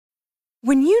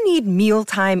When you need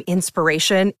mealtime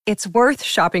inspiration, it's worth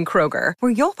shopping Kroger,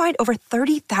 where you'll find over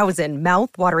 30,000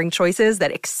 mouth-watering choices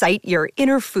that excite your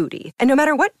inner foodie. And no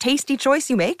matter what tasty choice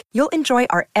you make, you'll enjoy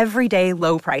our everyday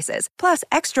low prices, plus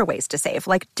extra ways to save,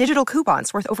 like digital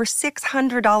coupons worth over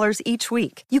 $600 each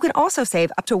week. You can also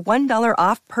save up to $1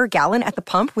 off per gallon at the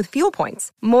pump with fuel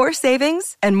points. More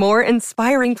savings and more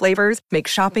inspiring flavors make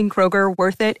shopping Kroger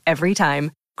worth it every time.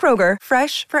 Kroger,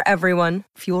 fresh for everyone.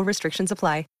 Fuel restrictions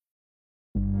apply.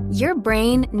 Your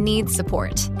brain needs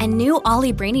support, and new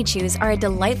Ollie Brainy Chews are a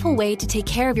delightful way to take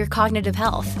care of your cognitive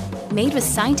health. Made with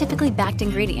scientifically backed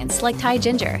ingredients like Thai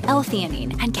ginger,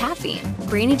 L-theanine, and caffeine,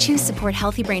 Brainy Chews support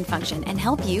healthy brain function and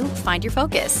help you find your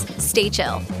focus, stay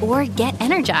chill, or get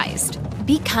energized.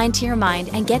 Be kind to your mind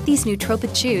and get these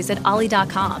nootropic chews at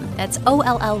ollie.com. That's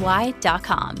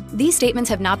OLLY.com. These statements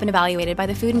have not been evaluated by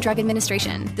the Food and Drug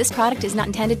Administration. This product is not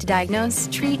intended to diagnose,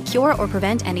 treat, cure, or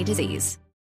prevent any disease.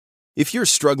 If you're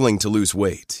struggling to lose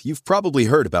weight, you've probably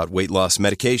heard about weight loss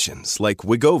medications like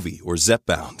Wegovy or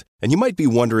Zepbound, and you might be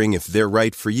wondering if they're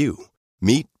right for you.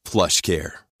 Meet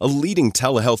PlushCare, a leading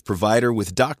telehealth provider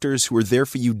with doctors who are there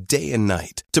for you day and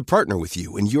night to partner with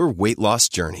you in your weight loss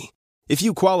journey. If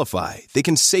you qualify, they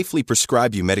can safely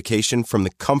prescribe you medication from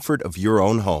the comfort of your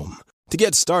own home. To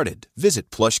get started,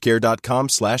 visit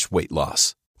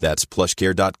plushcare.com/weightloss. That's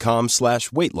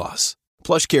plushcare.com/weightloss.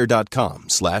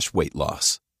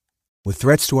 plushcare.com/weightloss. With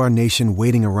threats to our nation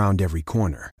waiting around every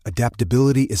corner,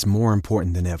 adaptability is more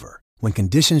important than ever. When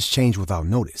conditions change without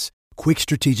notice, quick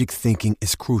strategic thinking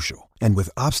is crucial. And with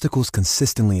obstacles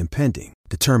consistently impending,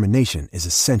 determination is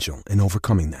essential in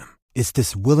overcoming them. It's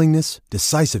this willingness,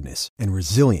 decisiveness, and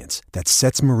resilience that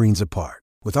sets Marines apart.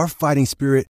 With our fighting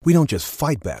spirit, we don't just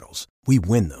fight battles, we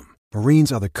win them.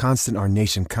 Marines are the constant our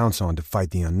nation counts on to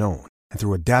fight the unknown. And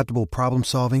through adaptable problem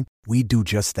solving, we do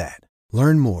just that.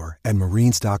 Learn more at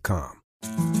marines.com.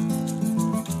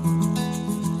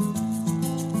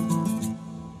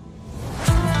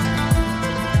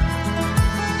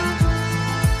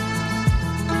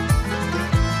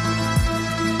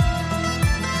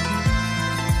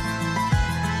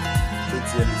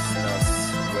 Dear listeners,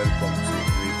 welcome to a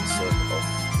new episode of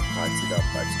the Party That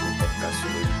Particle podcast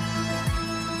show.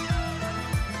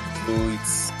 So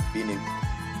it's been a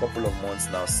couple of months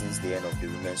now since the end of the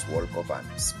Women's World Cup,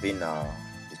 and Spain are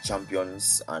the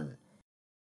champions, and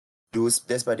those,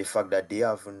 despite the fact that they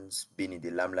haven't been in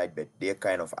the limelight, but they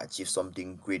kind of achieved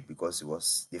something great because it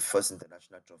was the first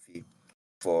international trophy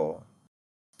for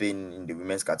Spain in the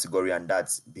women's category, and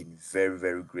that's been very,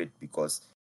 very great because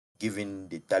given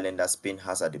the talent that Spain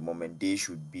has at the moment, they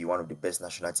should be one of the best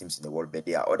national teams in the world. But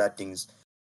there are other things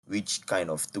which kind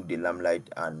of took the limelight,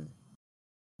 and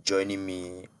joining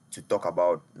me to talk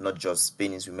about not just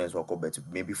Spain's Women's World Cup, but to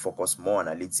maybe focus more on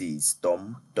Aliti is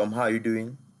Tom. Tom, how are you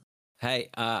doing? Hey,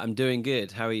 I'm doing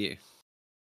good. How are you?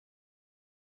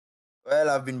 Well,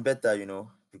 I've been better,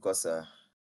 because it's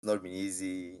not been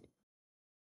easy.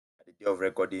 At the day of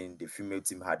recording, the female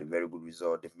team had a very good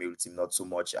result, the male team not so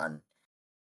much, and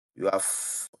you have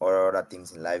other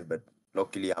things in life, but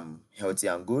luckily I'm healthy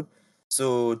and good.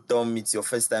 So, Tom, it's your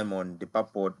first time on the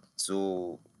Papod,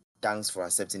 so thanks for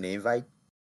accepting the invite.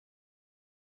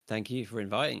 Thank you for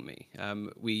inviting me.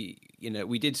 We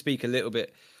did speak a little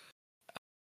bit.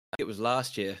 It was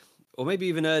last year, or maybe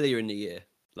even earlier in the year.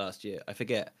 Last year, I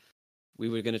forget. We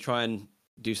were going to try and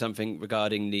do something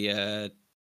regarding the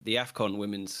AFCON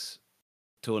women's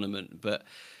tournament, but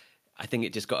I think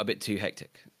it just got a bit too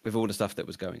hectic with all the stuff that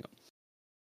was going on.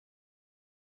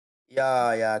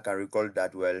 Yeah, I can recall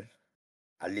that well.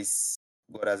 At least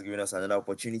God has given us another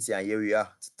opportunity, and here we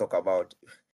are to talk about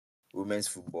women's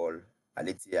football.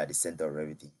 Aliti at the center of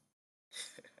everything.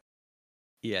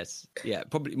 Yes, yeah,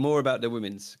 probably more about the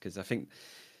women's, because I think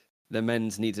the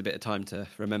men's needs a bit of time to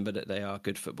remember that they are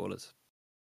good footballers.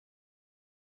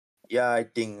 Yeah, I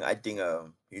think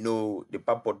the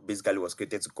Papod basically was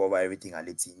created to cover everything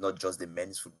Aliti, not just the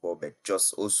men's football, but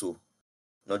also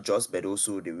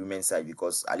the women's side,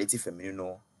 because Atlético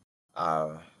Femenino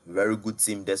are a very good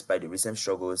team despite the recent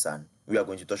struggles, and we are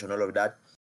going to touch on all of that.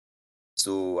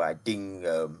 So I think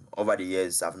over the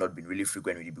years I've not been really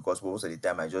frequent with it because most of the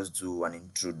time I just do an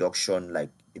introduction,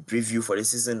 like a preview for the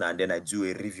season, and then I do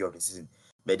a review of the season.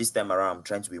 But this time around I'm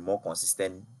trying to be more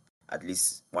consistent, at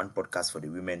least one podcast for the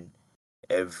women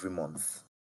every month.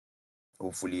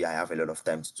 Hopefully I have a lot of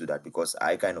time to do that because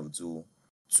I kind of do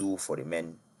two for the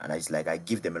men, and it's like I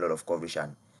give them a lot of coverage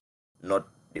and not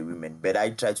the women. But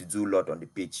I try to do a lot on the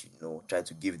pitch, try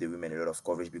to give the women a lot of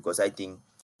coverage because I think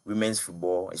women's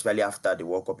football, especially after the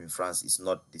World Cup in France, is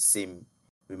not the same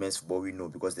women's football we know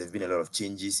because there's been a lot of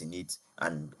changes in it,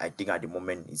 and I think at the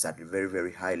moment it's at a very,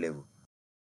 very high level.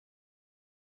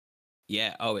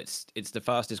 Yeah. Oh, it's the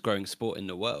fastest growing sport in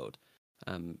the world.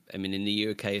 I mean, in the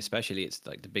UK especially, it's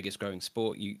like the biggest growing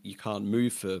sport. You can't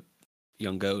move for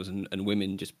young girls and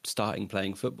women just starting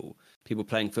playing football. People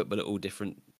playing football at all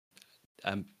different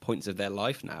points of their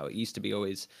life now. It used to be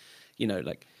always,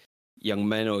 like young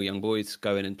men or young boys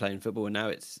going and playing football, and now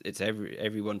it's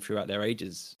everyone throughout their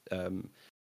ages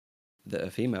that are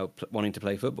female wanting to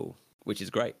play football, which is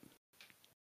great.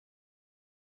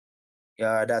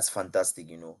 Yeah, that's fantastic,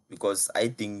 because I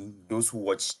think those who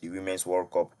watch the Women's World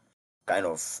Cup kind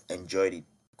of enjoyed it,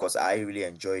 because I really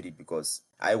enjoyed it, because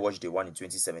I watched the one in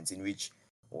 2017, which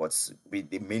was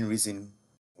the main reason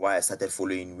why I started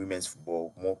following women's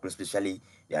football more, especially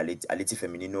the Atlético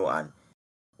Femenino, and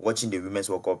watching the Women's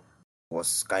World Cup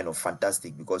was kind of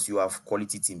fantastic because you have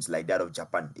quality teams like that of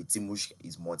Japan, a team which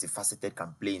is multifaceted,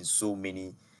 can play in so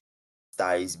many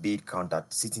styles, be it counter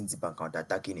sitting deep and counter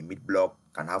attacking in mid block,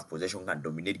 can have possession, can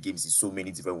dominate games in so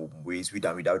many different ways with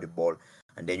and without the ball.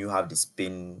 And then you have the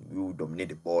Spain who dominate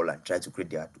the ball and try to create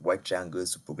their white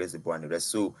triangles to progress the ball and the rest.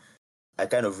 So I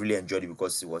kind of really enjoyed it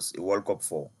because it was a World Cup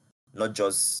for not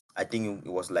just, I think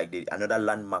it was like another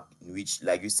landmark in which,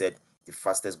 like you said, the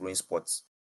fastest growing sports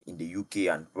in the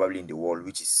UK and probably in the world,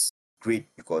 which is great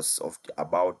because of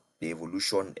about the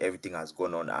evolution, everything has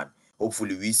gone on, and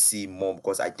hopefully we see more,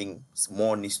 because I think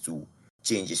more needs to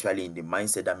change, especially in the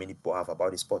mindset that many people have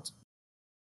about the sport.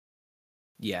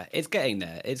 Yeah, it's getting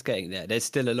there. It's getting there. There's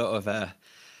still a lot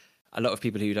of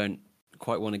people who don't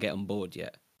quite want to get on board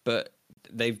yet, but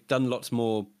they've done lots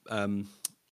more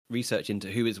research into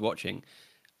who is watching.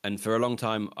 And for a long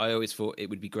time, I always thought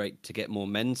it would be great to get more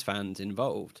men's fans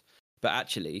involved. But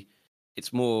actually,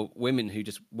 it's more women who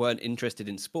just weren't interested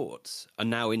in sports are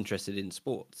now interested in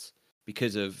sports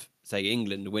because of, say,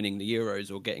 England winning the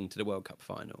Euros or getting to the World Cup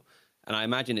final. And I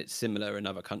imagine it's similar in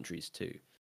other countries too.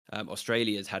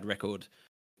 Australia's had record,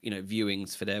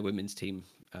 viewings for their women's team,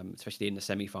 especially in the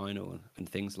semi-final and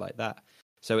things like that.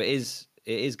 So it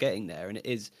is getting there, and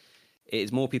it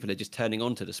is more people are just turning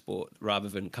on to the sport rather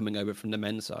than coming over from the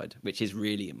men's side, which is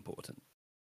really important.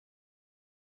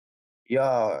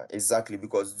 Yeah, exactly.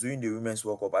 Because during the Women's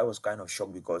World Cup, I was kind of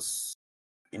shocked because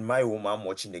in my home, I'm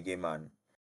watching the game, and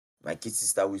my kid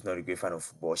sister, who is not a great fan of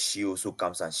football, she also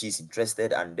comes and she's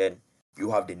interested. And then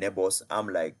you have the neighbors. I'm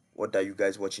like, what are you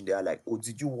guys watching? They are like, oh,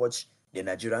 did you watch the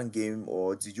Nigerian game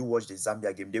or did you watch the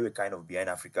Zambia game? They were kind of behind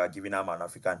Africa, giving them an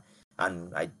African.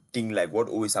 And I think like what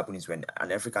always happens is when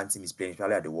an African team is playing,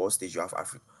 especially at the world stage, you have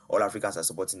all Africans are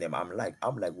supporting them. I'm like,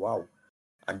 wow.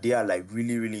 And they are like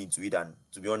really, really into it. And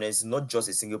to be honest, not just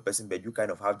a single person, but you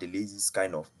kind of have the ladies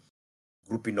kind of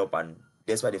grouping up, and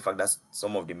despite the fact that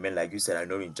some of the men, like you said, are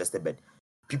not interested, but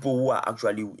people who are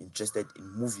actually interested in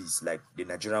movies, like the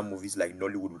Nigerian movies, like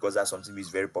Nollywood, because that's something which is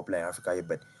very popular in Africa here,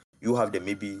 but you have them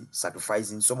maybe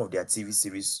sacrificing some of their TV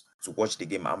series to watch the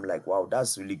game. I'm like, wow,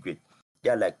 that's really great.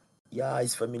 They're like, yeah,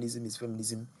 it's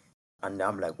feminism. And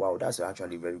I'm like, wow, that's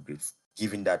actually very great,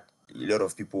 given that a lot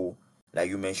of people, like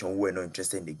you mentioned, who were not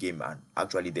interested in the game and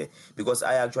actually there. Because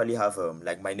I actually have,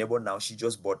 like my neighbor now, she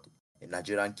just bought a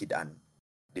Nigerian kid, and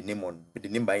the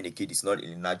name behind the kid is not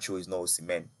Nacho, it's not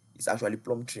Osimhen. It's actually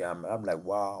Plumtree. I'm like,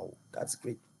 wow, that's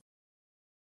great.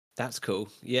 That's cool.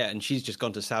 Yeah, and she's just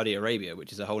gone to Saudi Arabia,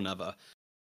 which is a whole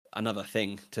another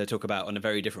thing to talk about on a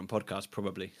very different podcast,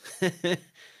 probably.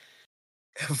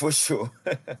 For sure.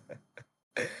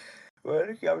 Well,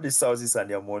 if you have the Saudis and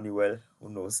their money, well, who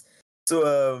knows?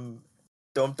 So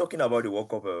I'm talking about the World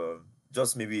Cup.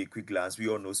 Just maybe a quick glance. We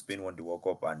all know Spain won the World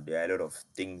Cup, and there are a lot of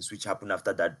things which happened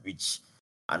after that, which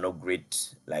are not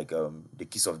great, like the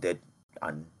kiss of death,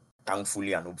 and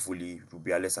thankfully and hopefully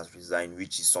Rubiales has resigned,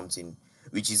 which is something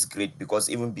which is great, because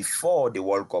even before the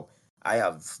World Cup, I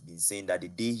have been saying that the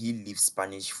day he leaves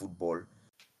Spanish football,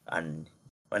 and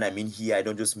when I mean he, I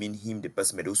don't just mean him, the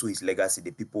person, but also his legacy,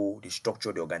 the people, the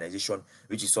structure, the organization,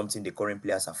 which is something the current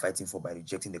players are fighting for by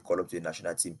rejecting the call up to the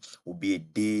national team, will be a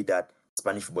day that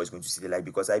Spanish football is going to see the light,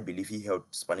 because I believe he held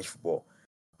Spanish football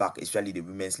back, especially the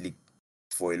women's league,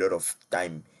 for a lot of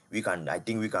time. I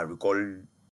think we can recall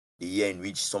the year in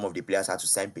which some of the players had to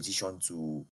sign petition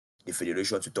to the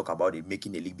federation to talk about it,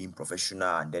 making the league being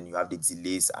professional, and then you have the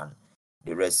delays and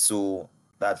the rest. So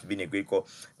that's been a great call.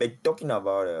 But talking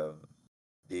about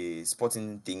the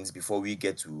sporting things before we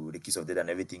get to the kiss of death and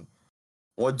everything,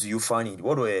 what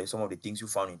were some of the things you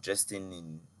found interesting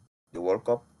in the World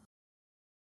Cup?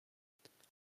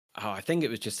 Oh, I think it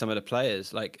was just some of the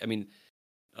players. Like, I mean,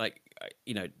 like,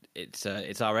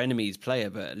 it's our enemy's player,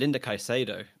 but Linda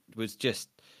Caicedo was just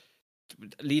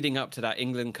leading up to that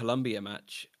England-Colombia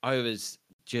match. I was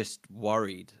just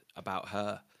worried about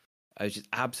her. I was just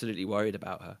absolutely worried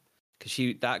about her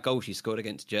because that goal she scored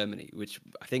against Germany, which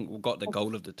I think got the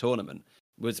goal of the tournament,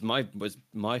 was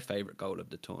my favorite goal of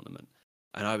the tournament,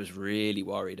 and I was really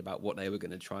worried about what they were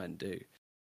going to try and do,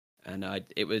 and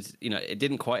it was, it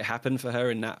didn't quite happen for her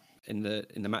in the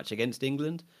match against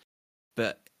England,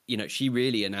 but she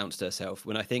really announced herself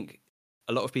when I think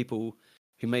a lot of people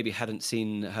who maybe hadn't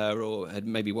seen her or had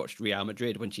maybe watched Real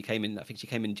Madrid when she came in. I think she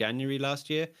came in January this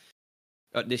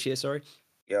year, sorry.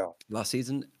 Yeah. Last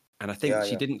season. And I think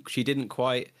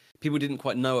people didn't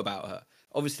quite know about her.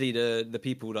 Obviously the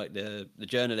people like the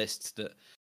journalists that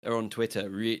are on Twitter,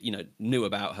 knew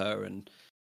about her and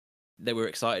they were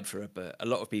excited for her, but a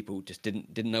lot of people just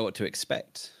didn't know what to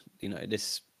expect.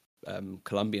 This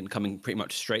Colombian coming pretty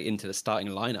much straight into the starting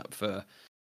lineup for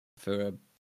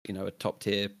a top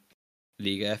tier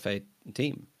Liga FA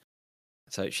team.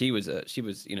 So she was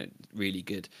really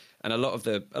good, and a lot of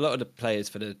the players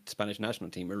for the Spanish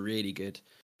national team were really good.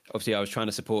 Obviously, I was trying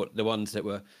to support the ones that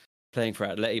were playing for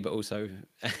Atleti, but also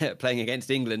playing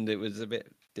against England. It was a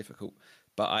bit difficult,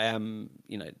 but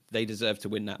they deserve to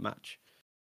win that match.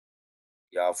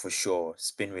 Yeah, for sure.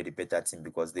 Spain were the better team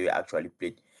because they actually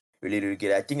played really, really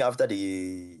good. I think after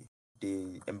the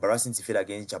embarrassing defeat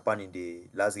against Japan in the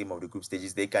last game of the group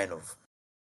stages, they kind of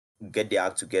get their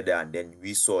act together, and then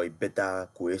we saw a better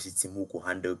cohesive team who could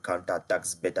handle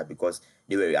counter-attacks better because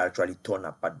they were actually torn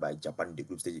apart by Japan in the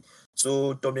group stage.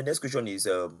 So, Tom, the next question is,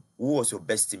 who was your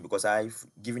best team? Because I've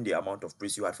given the amount of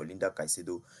praise you had for Linda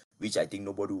Caicedo, which I think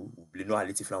nobody will blame, no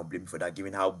Atleti fan will blame me for that,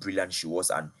 given how brilliant she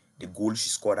was, and the goal she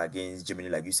scored against Germany,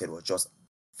 like you said, was just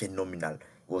phenomenal. It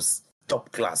was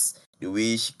top class. The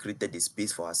way she created the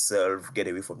space for herself, get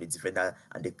away from the defender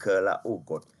and the curler. Oh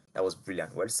God, that was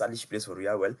brilliant. Well, sadly she plays for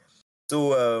Real well.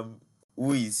 So,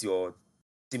 who is your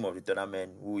team of the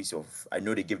tournament? Who is your? I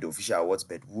know they give the official awards,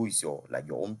 but who is your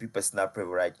own personal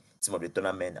favorite team of the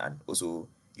tournament, and also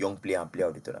young player and player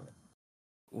of the tournament?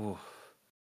 Ooh.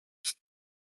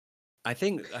 I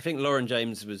think Lauren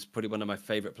James was probably one of my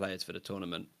favorite players for the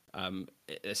tournament.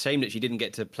 A shame that she didn't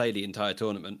get to play the entire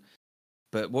tournament,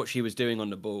 but what she was doing on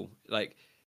the ball, like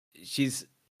she's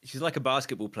like a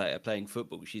basketball player playing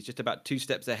football. She's just about 2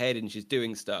 steps ahead and she's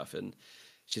doing stuff, and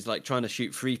she's like trying to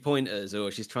shoot 3-pointers,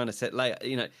 or she's trying to set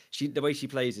the way she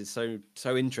plays is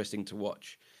so interesting to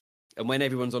watch. And when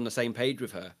everyone's on the same page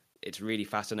with her, it's really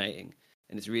fascinating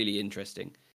and it's really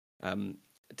interesting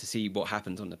to see what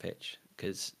happens on the pitch,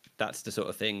 because that's the sort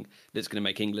of thing that's going to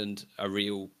make England a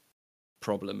real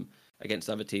problem against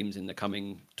other teams in the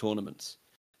coming tournaments.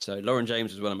 So Lauren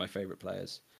James was one of my favourite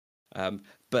players.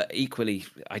 But equally,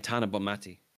 Aitana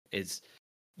Bonmati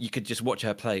you could just watch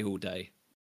her play all day,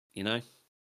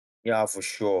 Yeah, for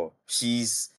sure.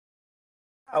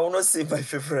 I will not say my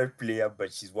favorite player,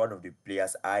 but she's one of the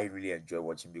players I really enjoy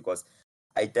watching because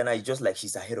Aitana is just like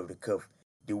she's ahead of the curve.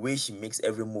 The way she makes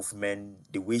every movement,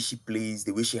 the way she plays,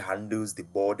 the way she handles the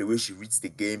ball, the way she reads the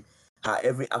game, her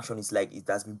every action is like it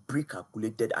has been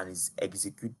pre-calculated and is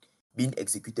being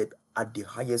executed at the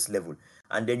highest level.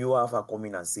 And then you have her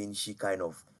coming and saying she kind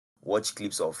of watch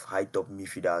clips of high top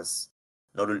midfielders,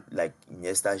 not like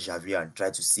Iniesta, Xavi, and try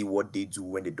to see what they do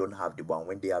when they don't have the ball and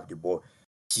when they have the ball.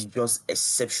 She's just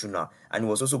exceptional. And it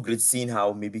was also great seeing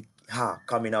how maybe her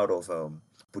coming out of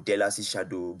Putellas'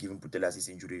 shadow, given Putellas'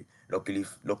 injury.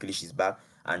 Luckily she's back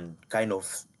and kind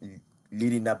of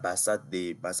leading the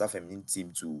Barca feminine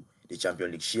team to the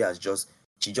Champions League.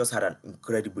 She just had an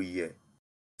incredible year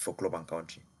for club and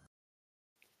country.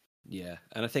 Yeah,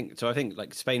 and I think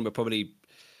like Spain were probably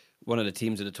one of the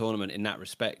teams of the tournament in that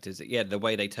respect. Is that the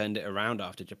way they turned it around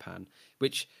after Japan,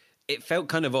 which it felt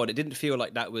kind of odd. It didn't feel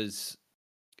like that was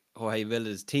Jorge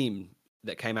Villa's team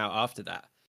that came out after that.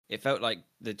 It felt like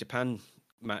the Japan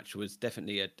match was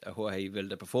definitely a Jorge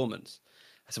Villa performance.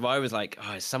 So I was like,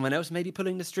 is someone else maybe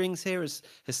pulling the strings here? Has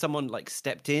someone like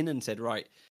stepped in and said, right,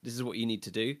 this is what you need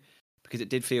to do? Because it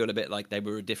did feel a bit like they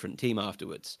were a different team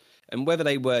afterwards. And whether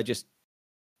they were just,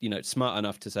 smart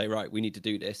enough to say, right, we need to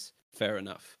do this, fair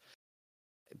enough.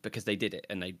 Because they did it,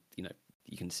 and they,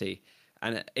 you can see.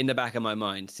 And in the back of my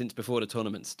mind, since before the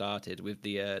tournament started, with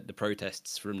the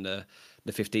protests from the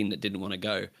 15 that didn't want to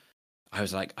go, I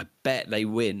was like, I bet they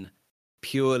win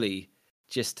purely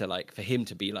just to for him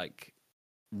to be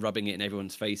rubbing it in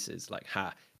everyone's faces,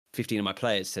 15 of my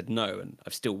players said no, and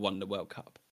I've still won the World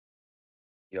Cup.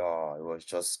 Yeah, it was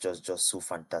just so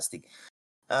fantastic.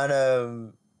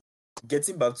 And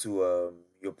getting back to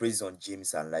your praise on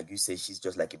James, and like you say, she's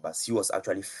just like a boss. She was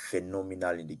actually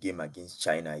phenomenal in the game against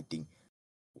China. I think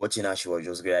watching her, she was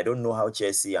just great. I don't know how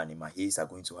Chelsea and Emma Hayes are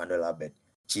going to handle her, but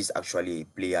she's actually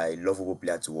a lovable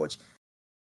player to watch.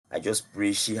 I just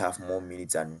pray she have more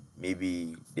minutes and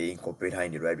maybe they incorporate her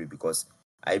in the right way, because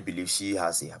I believe she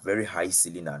has a very high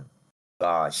ceiling, and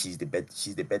she's the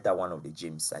better one of the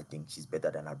James. I think she's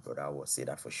better than her brother. I will say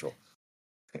that for sure.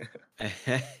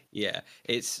 Yeah,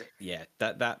 it's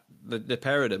that the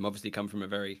pair of them obviously come from a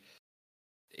very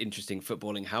interesting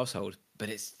footballing household, but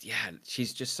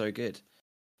she's just so good.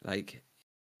 Like,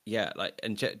 yeah, like,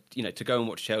 and to go and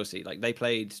watch Chelsea, like they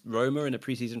played Roma in a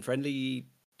preseason friendly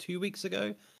 2 weeks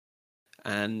ago,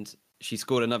 and she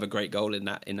scored another great goal in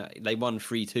that. They won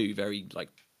 3-2,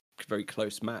 very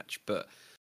close match, but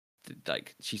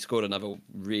like she scored another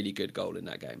really good goal in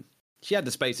that game. She had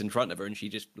the space in front of her and she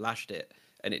just lashed it,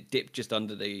 and it dipped just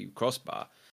under the crossbar.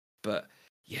 But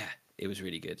yeah, it was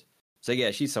really good. So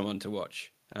yeah, she's someone to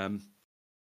watch. And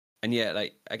yeah,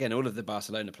 like again, all of the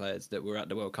Barcelona players that were at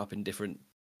the World Cup in different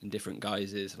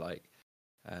guises, like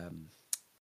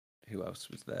who else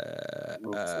was there?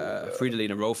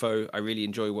 Fridolina Rolfo. I really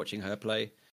enjoy watching her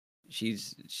play. She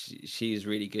is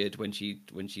really good when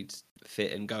she's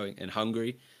fit and going and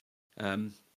hungry.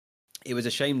 It was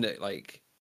a shame that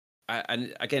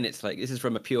and again, it's like this is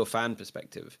from a pure fan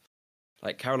perspective.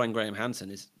 Like Caroline Graham Hansen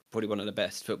is probably one of the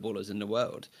best footballers in the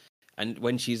world, and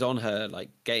when she's on her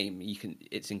game,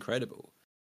 it's incredible.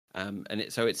 And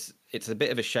it's a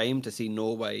bit of a shame to see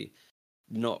Norway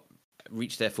not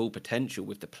reach their full potential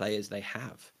with the players they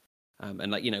have.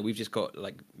 And we've just got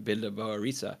Bilda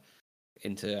Boarisa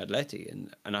into Atleti,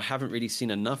 and I haven't really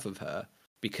seen enough of her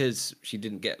because she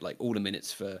didn't get all the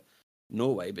minutes for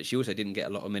Norway, but she also didn't get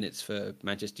a lot of minutes for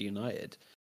Manchester United.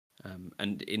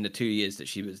 And in the 2 years that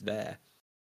she was there,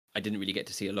 I didn't really get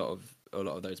to see a lot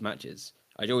of those matches.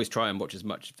 I'd always try and watch as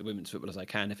much of the women's football as I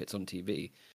can if it's on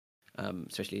TV,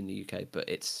 especially in the UK. But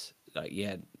it's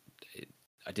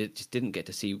just didn't get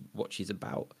to see what she's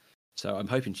about. So I'm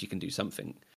hoping she can do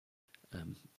something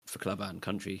for club and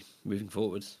country moving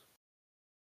forwards.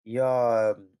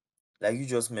 Yeah, like you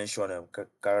just mentioned,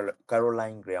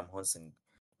 Caroline Graham Hansen,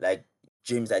 like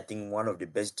James, I think one of the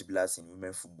best dribblers in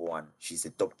women football, and she's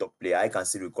a top player. I can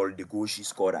still recall the goal she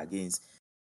scored against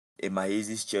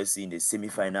Emahezi's Chelsea in the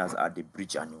semi-finals at the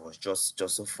bridge, and it was just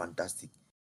so fantastic.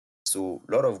 So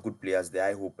a lot of good players there.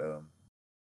 I hope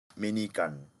many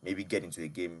can maybe get into a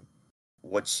game,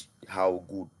 watch how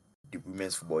good the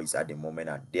women's football is at the moment,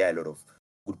 and there are a lot of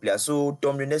good players. So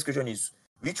Tom, the next question is,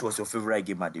 which was your favorite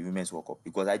game at the Women's World Cup?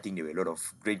 Because I think there were a lot of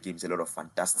great games, a lot of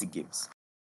fantastic games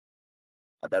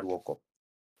at that World Cup.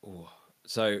 Oh,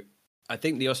 so I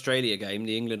think the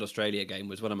England-Australia game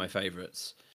was one of my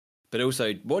favourites. But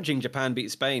also watching Japan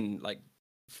beat Spain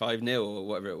 5-0 or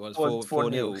whatever it was,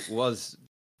 4-0 was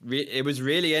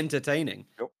really entertaining.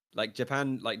 Yep. Like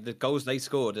Japan, the goals they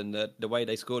scored and the way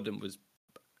they scored them was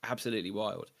absolutely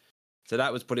wild. So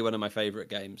that was probably one of my favourite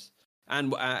games.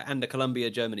 And the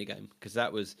Colombia-Germany game, because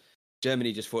that was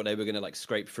Germany just thought they were going to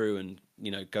scrape through and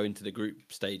go into the group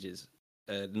stages,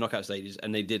 the knockout stages,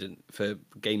 and they didn't for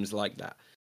games like that.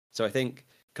 So I think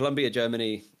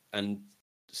Colombia-Germany and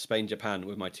Spain-Japan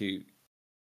were my two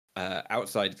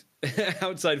outside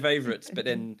favourites, but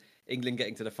then England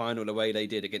getting to the final the way they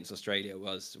did against Australia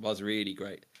was really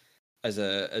great as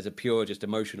a pure just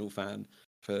emotional fan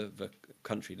for the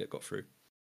country that got through.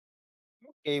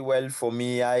 Okay, well, for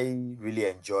me, I really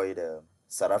enjoyed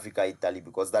South Africa-Italy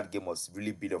because that game was really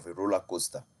a bit of a roller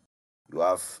coaster. You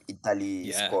have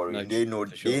Italy scoring. They know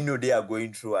they are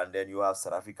going through, and then you have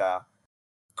South Africa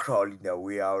crawling their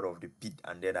way out of the pit,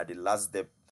 and then at the last step,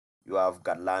 you have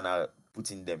Gatlana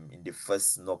putting them in the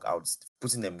first knockouts,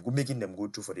 making them go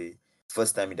through for the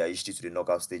first time in their history to the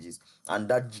knockout stages. And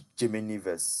that Germany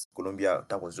versus Colombia,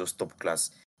 that was just top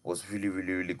class. It was really,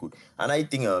 really, really good. And I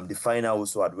think the final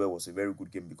also as well was a very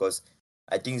good game because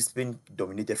I think Spain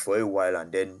dominated for a while,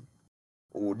 and then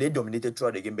they dominated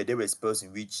throughout the game, but there were spells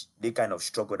in which they kind of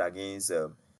struggled against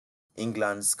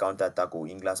England's counter-attack or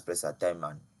England's press at time,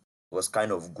 and it was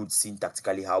kind of good seeing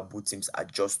tactically how both teams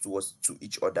adjust to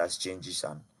each other's changes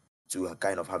and to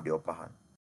kind of have the upper hand.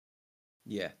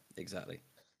 Yeah, exactly.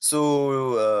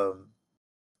 So,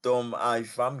 Tom,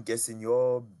 if I'm guessing,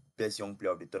 your best young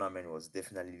player of the tournament was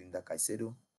definitely Linda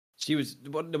Caicedo. She was the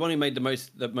one who made the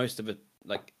most of it.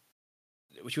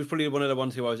 She was probably one of the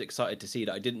ones who I was excited to see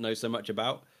that I didn't know so much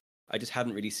about. I just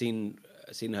hadn't really seen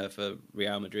her for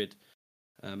Real Madrid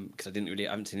because I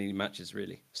haven't seen any matches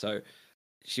really. So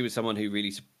she was someone who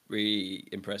really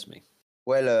impressed me.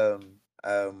 Well,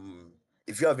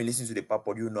 if you have been listening to the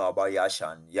Papod, you know about Yash,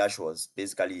 and Yash was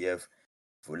basically here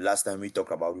for last time we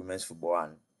talked about women's football,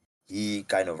 and he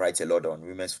kind of writes a lot on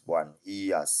women's football, and he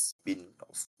has been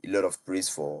a lot of praise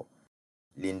for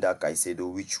Linda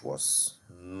Caicedo, which was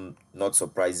not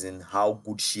surprising how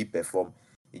good she performed.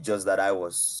 It's just that I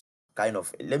was kind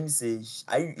of, let me say,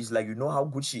 it's like, you know how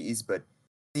good she is, but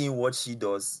seeing what she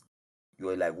does, you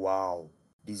were like, wow,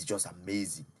 this is just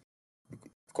amazing.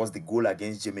 Because the goal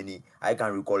against Germany, I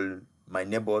can recall my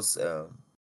neighbors.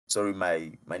 Sorry,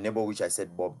 my neighbor, which I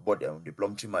said bought the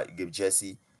plum tree gave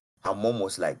jersey. Her mom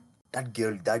was like, that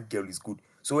girl is good.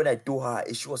 So when I told her,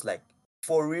 she was like,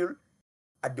 for real,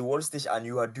 at the world stage, and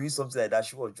you are doing something like that,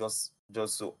 she was just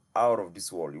so out of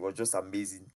this world. It was just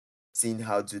amazing seeing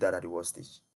her do that at the world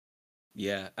stage.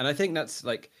 Yeah, and I think that's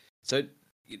like so.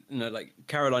 You know, like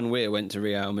Caroline Weir went to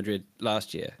Real Madrid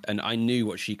last year, and I knew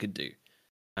what she could do,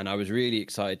 and I was really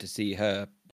excited to see her,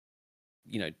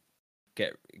 you know,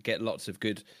 get lots of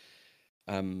good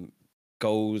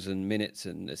goals and minutes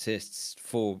and assists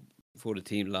for the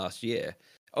team last year.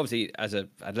 Obviously, as a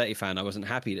Atleti fan, I wasn't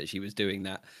happy that she was doing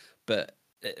that, but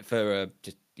for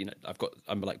just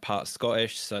I'm like part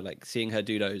Scottish, so like seeing her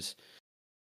do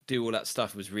all that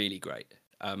stuff was really great.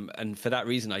 And for that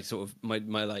reason, I sort of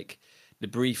my like the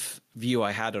brief view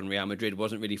I had on Real Madrid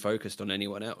wasn't really focused on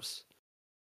anyone else.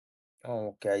 Oh,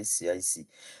 okay, I see.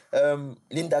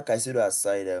 Linda Caicedo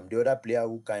aside, the other player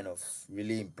who kind of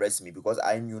really impressed me because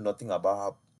I knew nothing about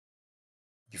her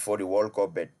before the World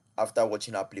Cup, but after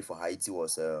watching her play for Haiti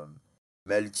was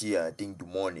Melchi, I think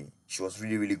Dumoni. She was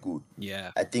really, really good.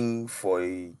 Yeah, I think for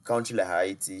a country like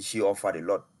Haiti, she offered a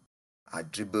lot. Her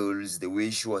dribbles, the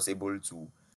way she was able to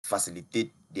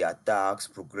facilitate the attacks,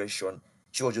 progression,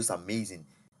 she was just amazing.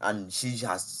 And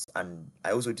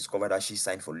I also discovered that she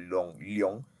signed for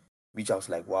Lyon, which I was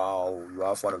like, wow, you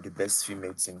have one of the best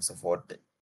female teams of all the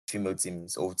female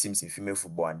teams or teams in female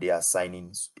football, and they are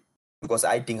signing because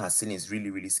I think her ceiling is really,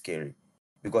 really scary.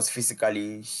 Because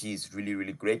physically, she is really,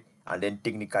 really great, and then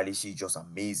technically, she's just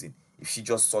amazing. If she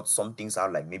just sort some things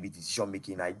out, like maybe decision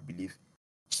making, I believe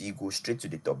she goes straight to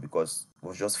the top because it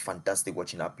was just fantastic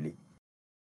watching her play.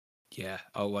 yeah,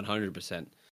 100%.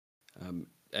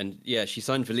 And yeah, she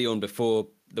signed for Lyon before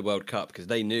the World Cup because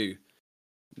they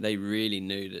really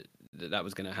knew that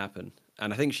was going to happen.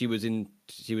 And I think she was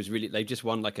really, they just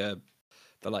won like the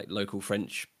like local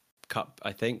French cup,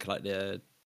 I think, like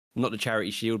not the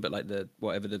Charity Shield, but like the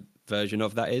whatever the version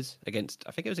of that is I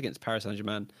think it was against Paris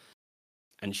Saint-Germain.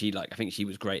 And I think she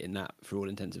was great in that for all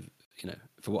intents of,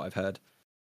 for what I've heard.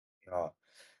 Yeah,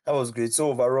 that was great. So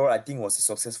overall, I think it was a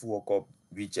successful World Cup,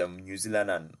 which New Zealand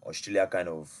and Australia kind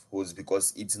of host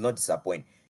because it's not disappoint.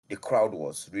 The crowd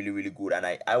was really, really good, and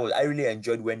I really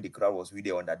enjoyed when the crowd was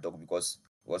really on that dog because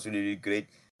it was really, really great,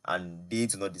 and they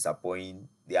did not disappoint.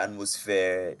 The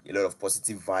atmosphere, a lot of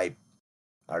positive vibe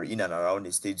are in and around the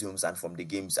stadiums and from the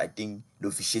games. I think the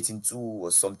officiating too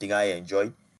was something I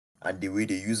enjoyed, and the way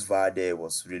they used VAR there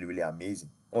was really, really amazing.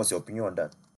 What's your opinion on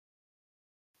that?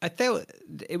 I felt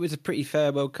it was a pretty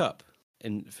fair World Cup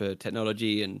for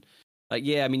technology and like,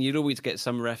 yeah, I mean, you'd always get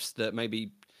some refs that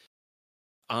maybe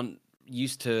aren't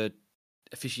used to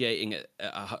officiating at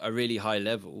a really high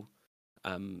level,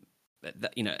 at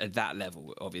that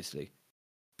level, obviously.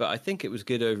 But I think it was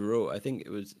good overall. I think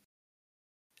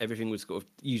everything was sort of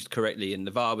used correctly, and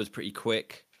the VAR was pretty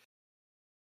quick.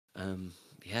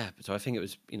 Yeah, so I think it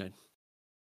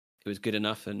was good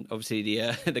enough, and obviously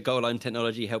the the goal line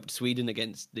technology helped Sweden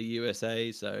against the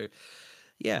USA. So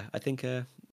yeah, I think it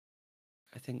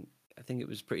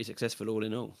was pretty successful all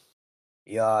in all.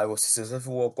 Yeah, it was a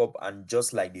successful World Cup, and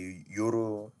just like the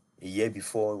Euro a year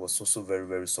before, it was also very,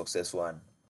 very successful. And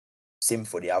same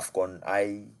for the AFCON.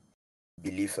 I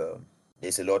believe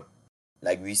there's a lot,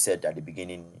 like we said at the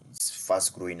beginning, it's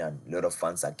fast growing and a lot of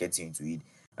fans are getting into it.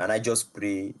 And I just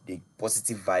pray the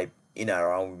positive vibe in and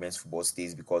around women's football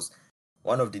stays because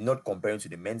one of the not comparing to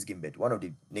the men's game, but one of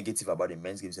the negative about the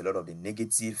men's game is a lot of the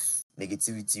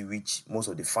negativity which most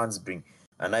of the fans bring.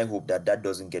 And I hope that that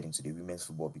doesn't get into the women's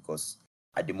football because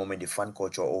at the moment the fan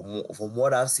culture or more, from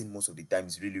what I've seen most of the time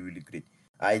is really, really great.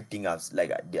 I think as like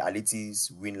the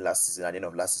Atletis win last season at the end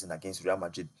of last season against Real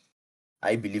Madrid,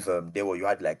 I believe there were you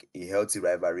had like a healthy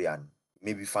rivalry and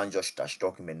maybe fans just trash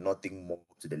talking and nothing more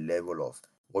to the level of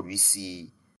what we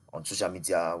see on social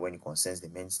media when it concerns the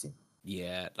men's team.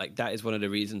 Yeah, like that is one of the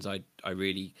reasons I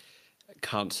really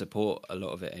can't support a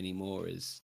lot of it anymore.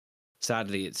 Is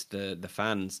sadly it's the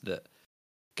fans that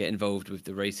get involved with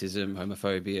the racism,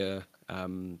 homophobia,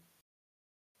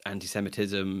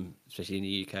 anti-Semitism, especially in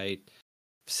the UK,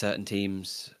 certain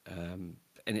teams, and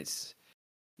it's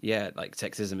like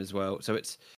sexism as well. So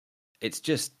it's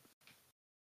just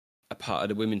a part of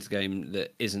the women's game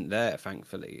that isn't there,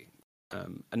 thankfully.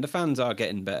 And the fans are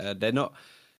getting better. They're not.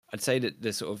 I'd say that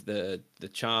the sort of the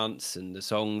chants and the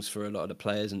songs for a lot of the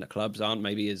players and the clubs aren't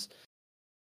maybe as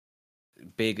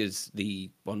big as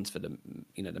the ones for the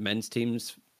the men's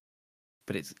teams,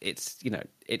 but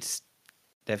it's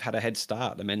they've had a head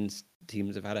start. The men's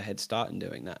teams have had a head start in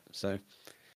doing that. So,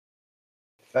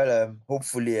 well,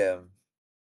 hopefully, a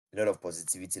lot of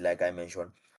positivity, like I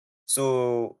mentioned.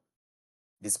 So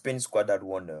the Spain squad that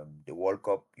won the World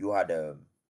Cup, you had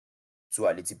two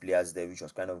Atleti players there, which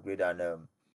was kind of great. And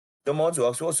Tom, I want to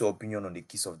ask, what's your opinion on the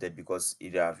kiss of death? Because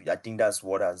I think that's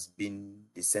what has been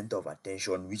the center of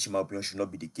attention, which in my opinion should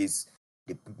not be the case.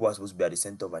 The people who are supposed to be at the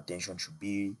center of attention should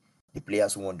be the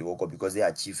players who won the World Cup because they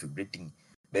achieved a great thing.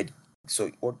 But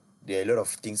there are a lot of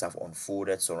things have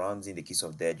unfolded surrounding the kiss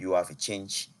of death. You have a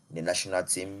change in the national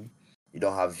team. You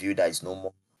don't have View that is no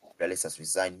more. Relis has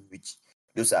resigned, which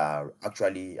those are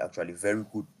actually very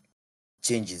good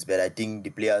changes, but I think the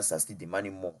players are still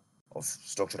demanding more of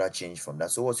structural change from that.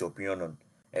 So, what's your opinion on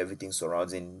everything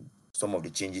surrounding some of the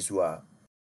changes who are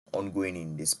ongoing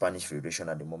in the Spanish Federation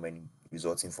at the moment,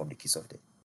 resulting from the kiss of death?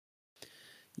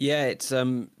 Yeah, it's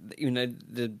some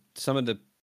of the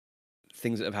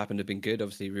things that have happened have been good.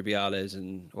 Obviously, Rubiales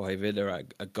and Jorge Villar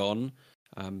are gone.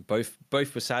 Both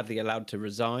were sadly allowed to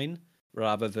resign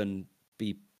rather than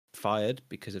be fired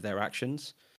because of their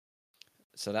actions.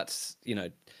 So that's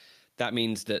that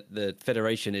means that the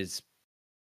federation is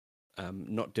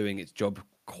not doing its job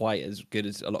quite as good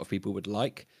as a lot of people would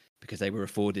like because they were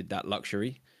afforded that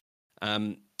luxury.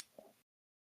 But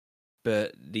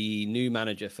the new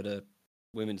manager for the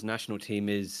women's national team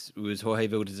was Jorge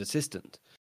Vilda's assistant.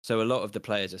 So a lot of the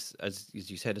players, as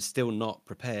you said, are still not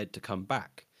prepared to come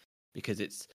back because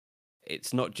it's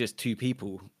not just two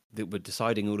people that were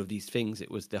deciding all of these things.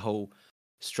 It was the whole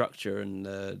structure and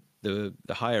the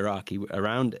hierarchy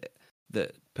around it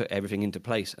that put everything into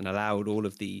place and allowed all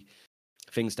of the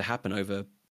things to happen over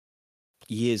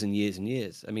years and years and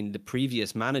years. I mean, the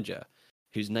previous manager,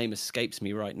 whose name escapes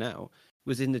me right now,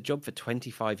 was in the job for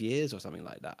 25 years or something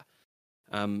like that.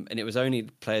 And it was only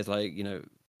players like,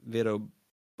 Vero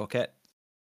Boquet.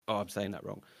 Oh, I'm saying that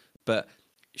wrong. But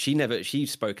she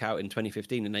spoke out in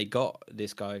 2015 and they got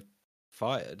this guy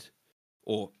fired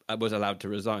or was allowed to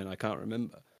resign. I can't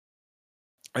remember.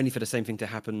 Only for the same thing to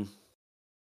happen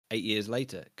 8 years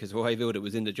later, because Jorge Vilda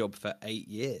was in the job for 8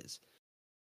 years.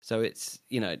 So it's,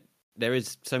 there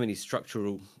is so many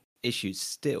structural issues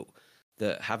still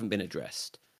that haven't been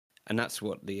addressed. And that's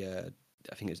what I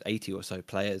think it's 80 or so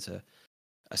players,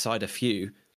 aside a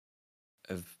few,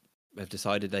 have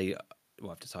decided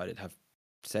have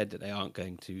said that they aren't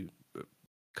going to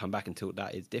come back until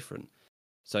that is different.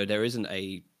 So there isn't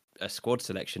a squad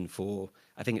selection for,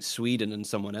 I think it's Sweden and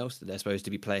someone else that they're supposed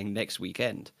to be playing next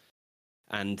weekend.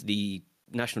 And the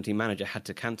national team manager had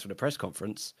to cancel the press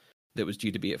conference that was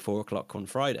due to be at 4:00 on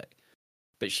Friday.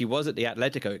 But she was at the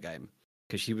Atletico game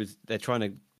because they're trying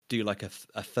to do like a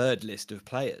third list of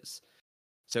players.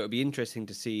 So it would be interesting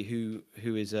to see who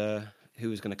is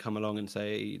going to come along and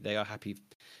say they are happy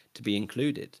to be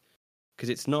included. Because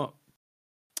it's not,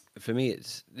 for me,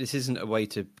 this isn't a way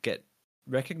to get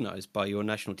recognised by your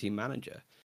national team manager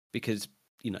because,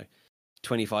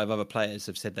 25 other players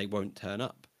have said they won't turn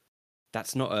up.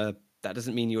 That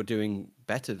doesn't mean you're doing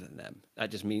better than them.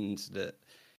 That just means that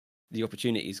the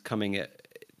opportunity is coming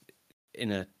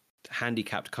in a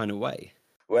handicapped kind of way.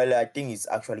 Well, I think it's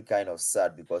actually kind of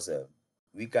sad because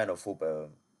we kind of hope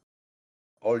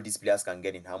all these players can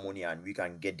get in harmony and we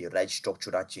can get the right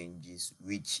structural changes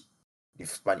which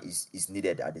is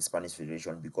needed at the Spanish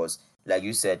Federation because, like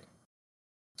you said,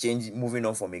 moving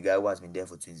on from a guy who has been there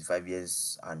for 25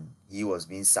 years and he was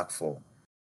being sacked for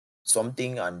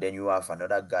something, and then you have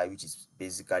another guy which is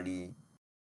basically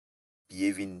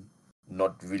behaving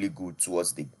not really good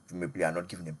towards the female player, not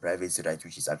giving them privacy rights,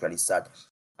 which is actually sad.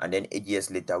 And then 8 years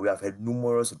later, we have heard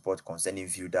numerous reports concerning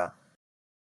Vilda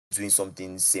doing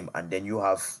something same, and then you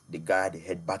have the guy at the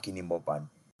head backing him up, and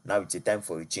now it's a time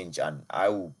for a change. And I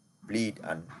will plead,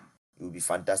 and it will be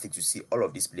fantastic to see all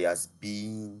of these players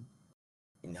being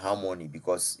in harmony,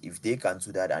 because if they can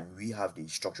do that and we have the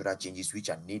structural changes which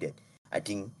are needed, I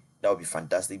think that would be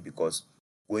fantastic, because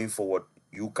going forward,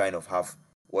 you kind of have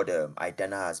what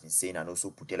Aitana has been saying and also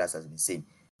Putelas has been saying.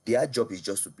 Their job is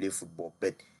just to play football,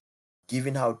 but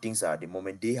given how things are at the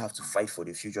moment, they have to fight for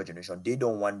the future generation. They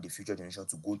don't want the future generation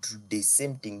to go through the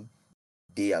same thing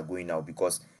they are going now,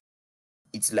 because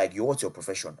it's like what's your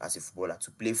profession as a footballer?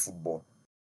 To play football.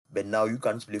 But now you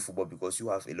can't play football because you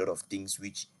have a lot of things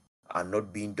which are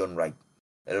not being done right.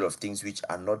 A lot of things which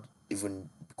are not even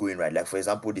going right. Like, for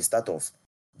example, the start of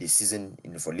the season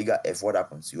for Liga F, what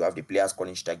happens? You have the players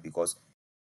calling strike because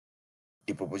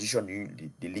the proposition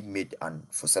the league made and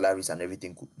for salaries and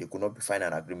everything, they could not find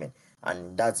an agreement.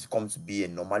 And that's come to be a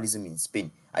normalism in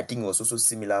Spain. I think it was also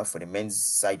similar for the men's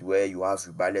side, where you have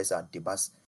Ribales and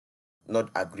Tebas not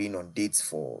agreeing on dates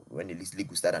for when the league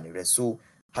will start and the rest. So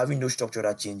having those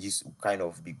structural changes will kind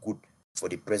of be good for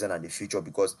the present and the future,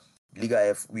 because Liga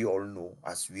F, we all know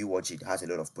as we watch it, has a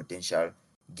lot of potential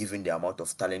given the amount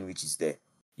of talent which is there.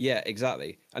 Yeah,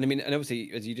 exactly. And I mean, and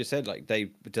obviously, as you just said, like they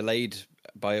were delayed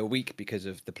by a week because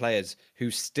of the players who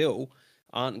still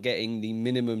aren't getting the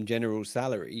minimum general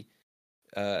salary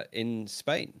in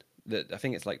Spain. That I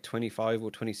think it's like 25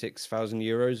 or 26,000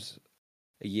 euros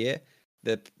a year.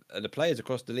 The players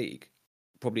across the league,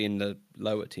 probably in the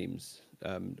lower teams,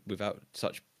 without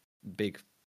such big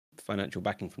financial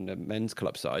backing from the men's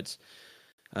club sides,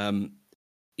 they're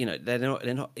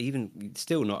not even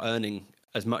still not earning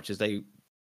as much as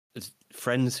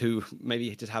friends who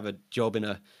maybe just have a job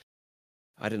in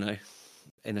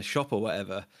in a shop or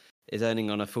whatever is earning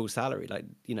on a full salary. Like,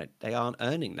 they aren't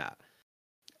earning that.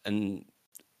 And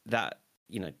that,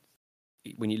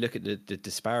 when you look at the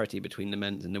disparity between the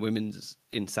men's and the women's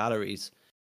in salaries,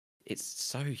 it's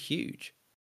so huge.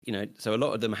 So a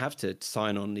lot of them have to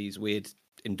sign on these weird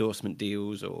endorsement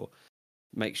deals or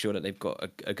make sure that they've got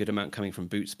a good amount coming from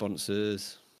boot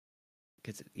sponsors,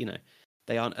 because,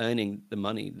 they aren't earning the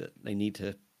money that they need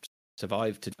to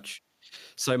survive. To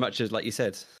so much as, like you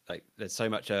said, like there's so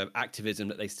much activism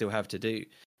that they still have to do.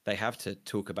 They have to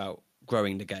talk about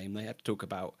growing the game. They have to talk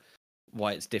about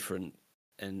why it's different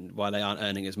and why they aren't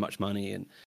earning as much money and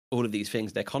all of these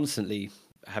things. They're constantly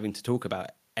having to talk about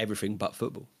everything but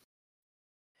football.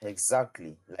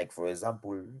 Exactly. Like, for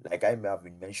example, like I may have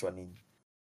been mentioning,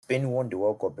 Spain won the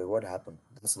World Cup, but what happened?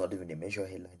 That's not even the major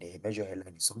headline. The major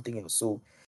headline is something else. So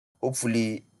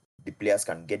hopefully the players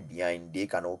can get behind. They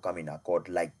can all come in accord,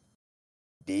 like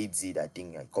they did, I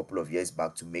think, a couple of years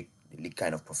back, to make the league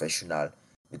kind of professional.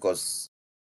 Because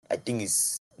I think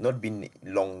it's not been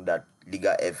long that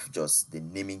Liga F, just the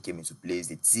naming came into place,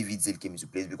 the TV deal came into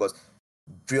place. Because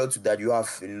prior to that, you have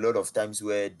a lot of times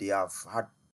where they have had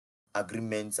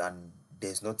agreements and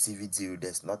there's no TV deal,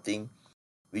 there's nothing,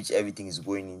 which everything is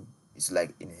going in. It's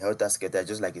like in helter skelter,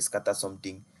 just like a scatter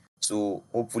something. So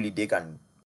hopefully they can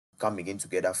come again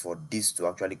together for this to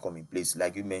actually come in place,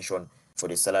 like you mentioned, for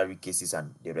the salary cases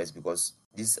and the rest, because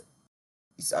this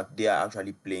is they are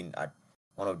actually playing at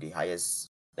one of the highest,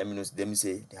 let me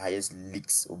say the highest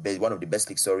leagues, or one of the best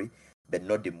leagues, sorry, but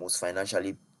not the most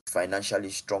financially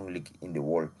strong league in the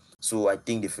world. So I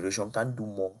think the federation can do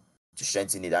more to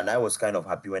strengthen it. And I was kind of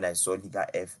happy when I saw Liga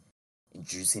F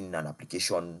introducing an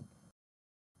application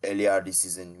earlier this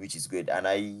season, which is great. And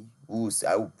I will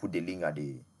put the link at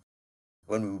the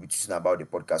when we will be talking about the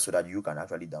podcast, so that you can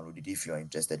actually download it if you are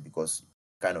interested, because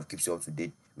it kind of keeps you up to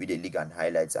date with the league and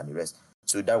highlights and the rest.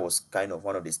 So that was kind of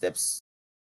one of the steps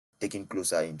taking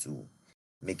closer into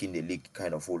making the league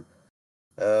kind of full.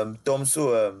 Tom,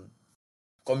 so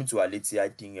coming to Atleti, I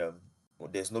think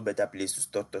there's no better place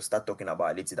to start talking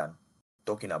about Atleti than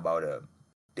talking about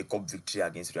the cup victory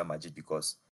against Real Madrid,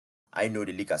 because I know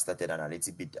the league has started and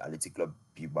Atleti beat Athletic Club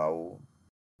Bilbao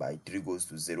by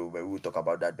 3-0, but we will talk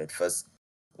about that. But first,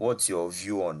 what's your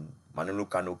view on Manolo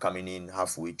Cano coming in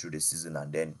halfway through the season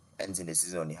and then ending the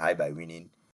season on a high by winning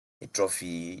a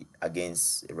trophy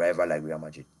against a rival like Real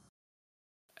Madrid?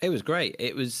 It was great.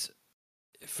 It was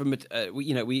from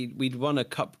we'd won a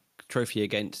cup trophy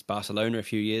against Barcelona a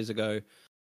few years ago,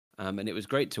 and it was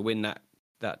great to win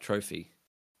that trophy.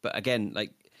 But again,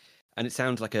 and it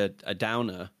sounds like a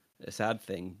downer, a sad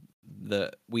thing,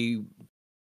 that we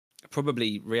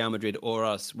probably, Real Madrid or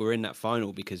us, were in that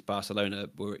final because Barcelona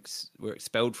were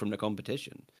expelled from the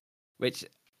competition. Which,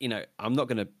 I'm not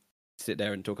going to sit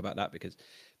there and talk about that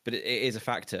but it is a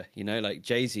factor. Like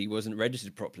Jay-Z wasn't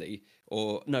registered properly,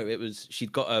 or no, it was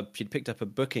she'd picked up a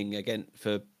booking again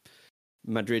for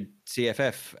Madrid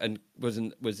CFF and was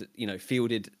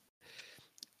fielded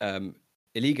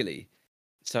illegally.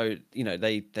 So,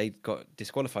 they got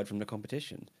disqualified from the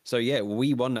competition. So, yeah,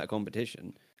 we won that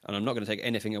competition. And I'm not going to take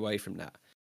anything away from that,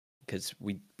 because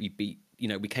we beat,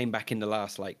 we came back in the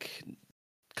last,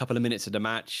 couple of minutes of the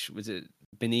match. Was it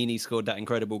Benini scored that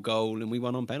incredible goal and we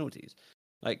won on penalties?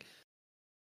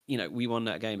 We won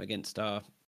that game against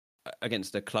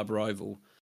a club rival.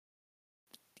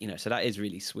 So that is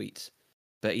really sweet.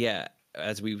 But, yeah,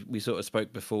 as we sort of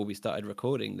spoke before we started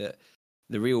recording, that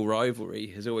the real rivalry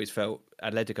has always felt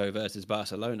Atletico versus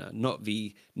Barcelona, not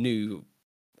the new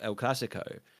El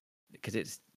Clasico, because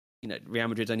it's, Real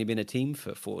Madrid's only been a team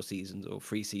for 4 seasons or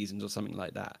 3 seasons or something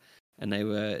like that. And they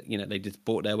were, they just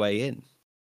bought their way in,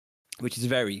 which is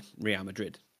very Real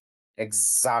Madrid.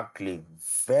 Exactly.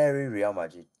 Very Real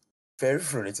Madrid. Very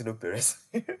Florentino Perez.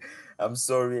 I'm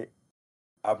sorry.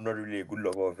 I'm not really a good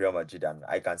lover of Real Madrid, and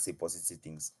I can't say positive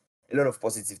things. A lot of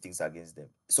positive things against them.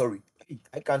 Sorry,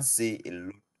 I can't say a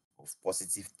lot of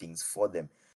positive things for them.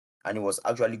 and it was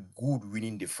actually good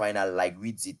winning the final like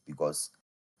we did, because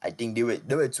I think they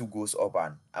were 2 goals up,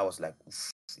 and I was like,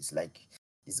 "Oof, it's like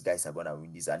these guys are gonna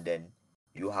win this." And then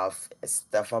you have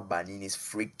Estafa Banini's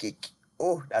free kick.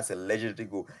 Oh, that's a legendary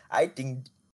goal. I think,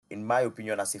 in my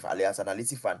opinion, as an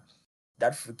Atleti fan,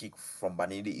 that free kick from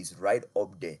Banini is right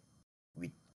up there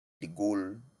with the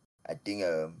goal I think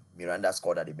Miranda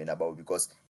scored at the Bernabeu, because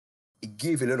it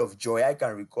gave a lot of joy. I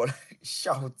can recall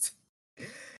shout.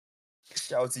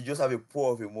 Shout, you just have a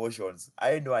pour of emotions.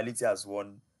 I know Aliti has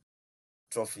won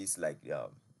trophies like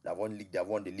they've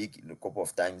won the league a couple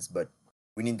of times, but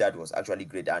winning that was actually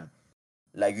great. And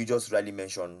like you just rightly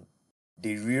mentioned,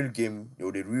 the real game,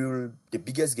 the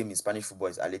biggest game in Spanish football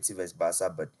is Atleti versus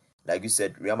Barca. But like you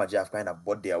said, Real Madrid have kind of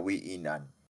bought their way in, and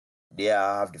they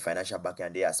have the financial backing,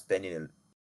 and they are spending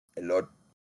a lot,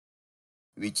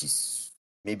 which is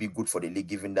maybe good for the league,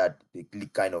 given that the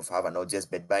league kind of have an audience,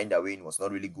 but buying their way in was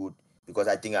not really good, because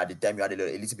I think at the time you had a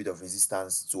little bit of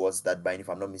resistance towards that buying, if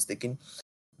I'm not mistaken.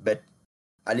 But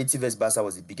Atleti vs Barca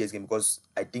was the biggest game, because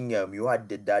I think you had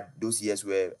those years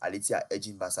where Atleti are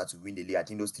edging Barca to win the league. I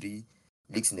think those 3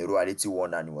 leagues in a row Atleti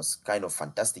won, and it was kind of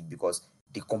fantastic, because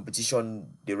the competition,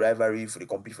 the rivalry for the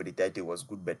compete for the title was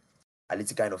good, but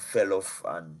Atleti kind of fell off,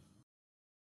 and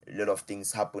a lot of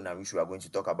things happened, and which we are going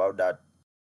to talk about that.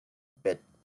 But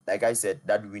like I said,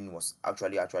 that win was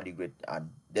actually great, and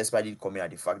despite it coming at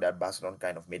the fact that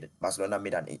Barcelona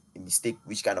made a mistake,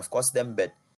 which kind of cost them,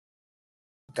 but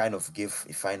kind of gave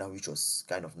a final which was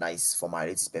kind of nice for my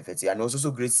Atleti's perfect. And it was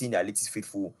also great seeing the Atleti's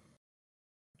faithful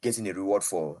getting a reward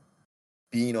for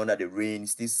being under the rain,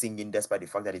 still singing despite the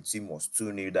fact that the team was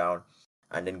 2-0 down,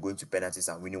 and then going to penalties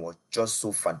and winning was just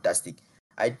so fantastic.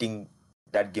 I think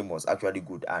that game was actually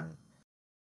good, and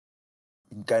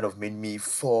it kind of made me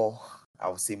fall, I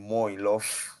would say, more in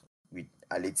love with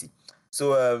Atleti.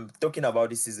 So talking about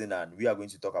this season, and we are going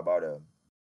to talk about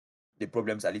the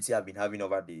problems Atleti have been having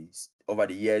over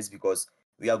the years, because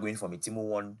we are going from a team who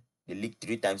won the league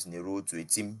 3 times in a row to a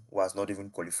team who has not even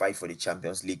qualified for the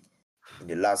Champions League in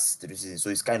the last 3 seasons. So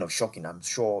it's kind of shocking. I'm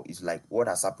sure it's like, what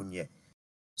has happened here?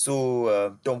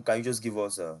 So Tom, can you just give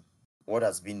us what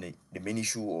has been the main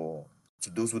issue, or to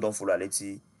those who don't follow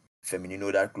Atleti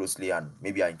Femenino that closely and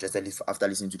maybe are interested after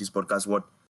listening to this podcast, what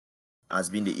has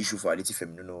been the issue for Atleti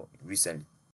Femenino recently?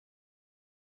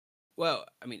 Well,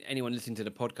 I mean, anyone listening to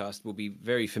the podcast will be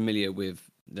very familiar with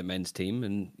the men's team,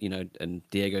 and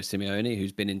Diego Simeone,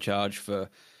 who's been in charge for,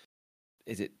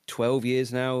 is it 12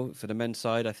 years now for the men's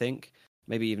side, I think,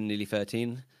 maybe even nearly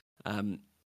 13. And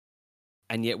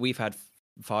yet we've had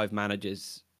 5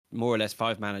 managers, more or less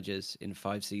 5 managers in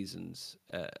 5 seasons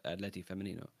at Atleti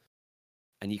Femenino.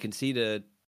 And you can see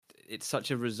it's such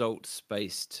a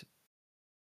results-based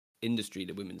industry,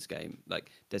 the women's game.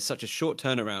 Like, there's such a short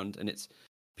turnaround, and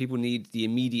people need the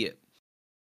immediate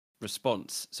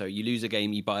response. So you lose a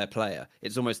game, you buy a player.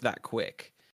 It's almost that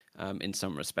quick in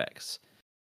some respects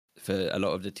for a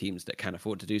lot of the teams that can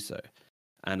afford to do so.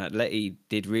 And Atleti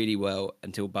did really well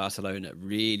until Barcelona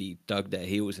really dug their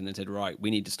heels and then said, right,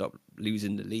 we need to stop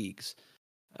losing the leagues.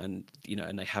 And,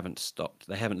 and they haven't stopped.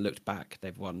 They haven't looked back.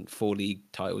 They've won 4 league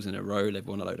titles in a row. They've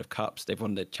won a load of cups. They've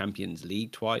won the Champions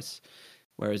League twice.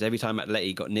 Whereas every time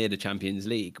Atleti got near the Champions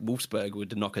League, Wolfsburg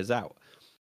would knock us out.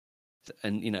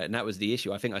 And, and that was the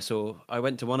issue. I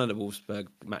went to one of the Wolfsburg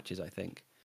matches, I think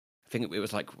it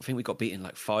was like, we got beaten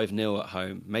like 5-0 at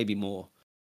home, maybe more.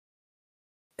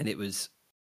 And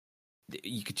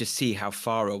you could just see how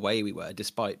far away we were,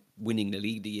 despite winning the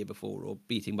league the year before or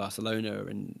beating Barcelona.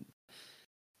 And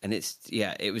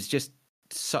it was just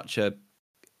such a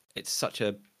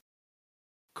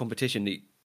competition that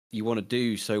you want to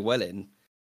do so well in,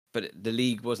 but the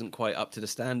league wasn't quite up to the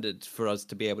standard for us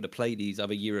to be able to play these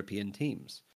other European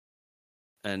teams.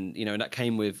 And, and that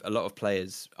came with a lot of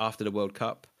players after the World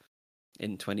Cup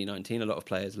in 2019. A lot of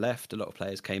players left, a lot of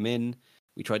players came in.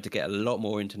 We tried to get a lot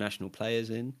more international players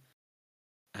in,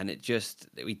 and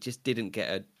we just didn't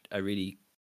get a really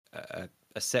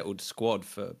settled squad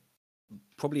for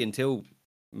probably until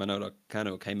Manolo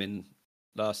Cano came in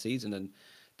last season, and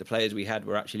the players we had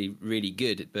were actually really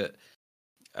good, but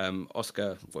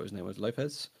Oscar, what his name was,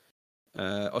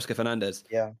 Oscar Fernandez.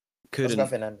 Yeah, Oscar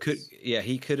Fernandez.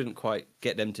 He couldn't quite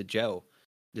get them to gel.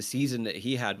 The season that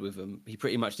he had with them, he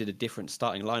pretty much did a different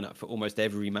starting lineup for almost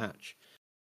every match.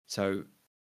 So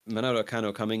Manolo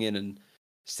Cano coming in and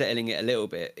settling it a little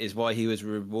bit is why he was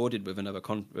rewarded with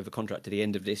with a contract to the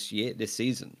end of this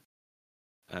season.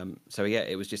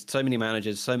 It was just so many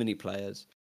managers, so many players,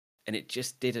 and it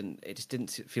just didn't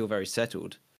feel very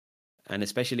settled. And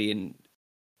especially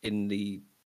in the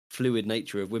fluid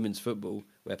nature of women's football,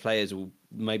 where players will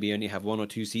maybe only have 1 or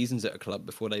 2 seasons at a club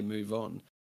before they move on.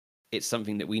 It's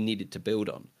something that we needed to build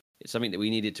on. It's something that we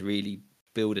needed to really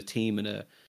build a team and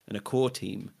a core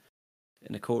team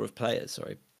and a core of players.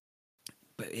 Sorry,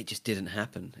 but it just didn't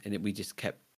happen, and we just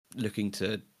kept looking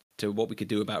to what we could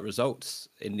do about results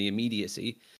in the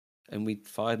immediacy, and we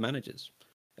fired managers,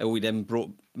 and we then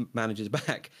brought managers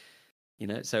back.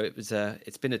 So it was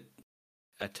it's been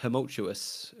a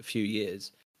tumultuous few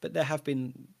years, but there have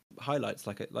been highlights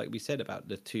like we said about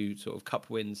the 2 sort of cup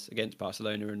wins against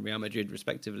Barcelona and Real Madrid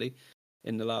respectively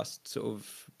in the last sort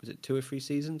of, was it 2 or 3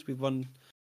 seasons? We've won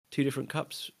 2 different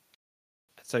cups.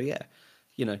 So yeah,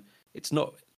 it's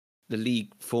not the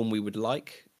league form we would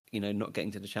like, not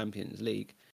getting to the Champions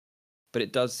League, but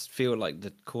it does feel like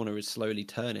the corner is slowly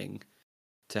turning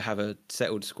to have a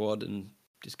settled squad and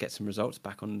just get some results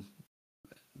back on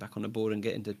the board and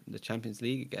get into the Champions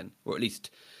League again, or at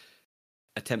least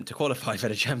attempt to qualify for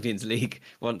the Champions League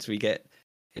once we get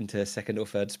into 2nd or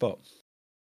 3rd spot.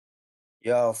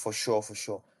 Yeah, for sure.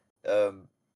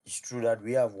 It's true that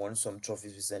we have won some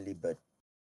trophies recently, but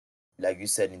like you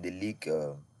said, in the league,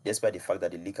 despite the fact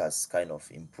that the league has kind of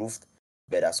improved,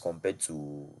 but as compared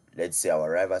to, let's say,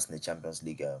 our rivals in the Champions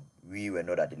League, we were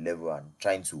not at the level, and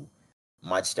trying to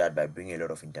match that by bringing a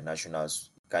lot of internationals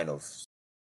kind of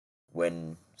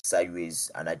went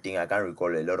sideways. And I think I can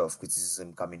recall a lot of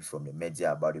criticism coming from the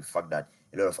media about the fact that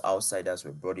a lot of outsiders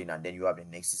were brought in, and then you have the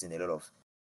next season a lot of,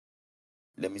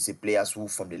 let me say, players who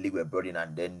from the league were brought in,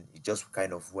 and then it just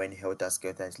kind of went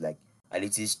helter-skelter. It's like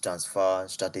Aliti's transfer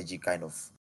strategy kind of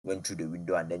went through the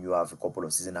window, and then you have a couple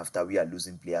of seasons after we are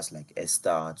losing players like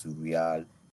Esther to Real,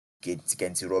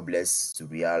 Kenty Robles to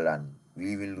Real, and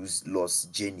we even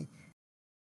lost Jenny.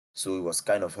 So it was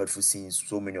kind of hurtful seeing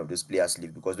so many of those players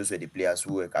leave, because those were the players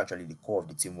who were actually the core of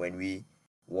the team when we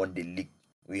won the league.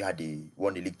 We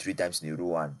won the league 3 times in a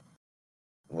row, and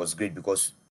it was great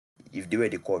because if they were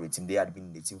the core of the team, they had been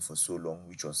in the team for so long,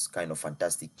 which was kind of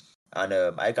fantastic. And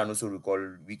I can also recall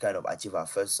we kind of achieved our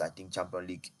first, I think, Champions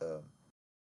League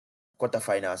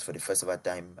quarterfinals for the first ever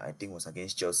time. I think it was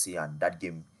against Chelsea, and that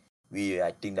game,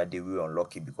 I think that they were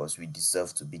unlucky because we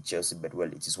deserved to beat Chelsea, but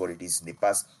well, it is what it is in the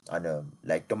past. And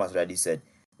like Thomas already said,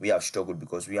 we have struggled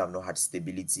because we have not had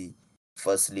stability.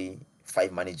 Firstly,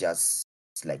 5 managers.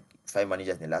 It's like 5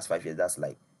 managers in the last 5 years. That's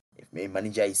like a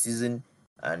manager a season.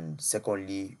 And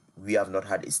secondly, we have not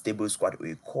had a stable squad or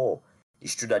a core.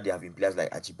 It's true that there have been players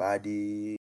like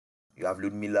Achibade, you have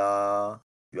Ludmila,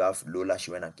 you have Lola,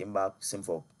 she went and came back. Same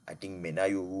for, I think,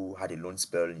 Menayo, who had a loan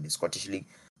spell in the Scottish League.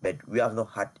 But we have not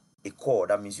had a core.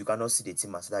 That means you cannot see the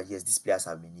team and say that, yes, these players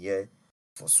have been here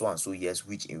for so and so years,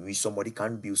 in which somebody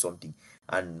can build something.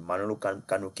 And Manolo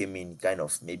Kano came in, kind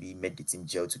of maybe made the team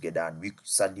gel together, and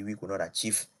sadly we could not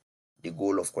achieve the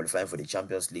goal of qualifying for the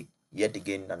Champions League. Yet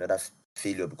again, another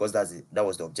failure, because that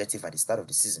was the objective at the start of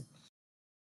the season.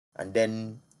 And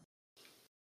then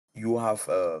you have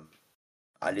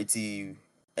Aleti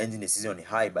ending the season on a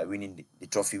high by winning the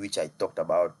trophy, which I talked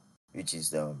about, which is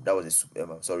the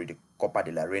Copa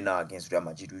de la Reina against Real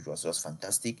Madrid, which was just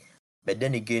fantastic. But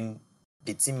then again,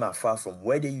 the team are far from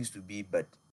where they used to be. But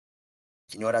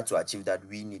in order to achieve that,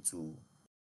 we need to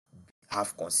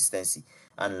have consistency.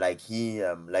 And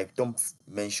like Tom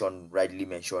rightly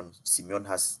mentioned, Simeon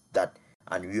has that,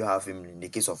 and you have him in the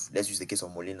case of, let's use the case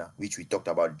of Molina, which we talked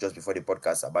about just before the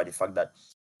podcast, about the fact that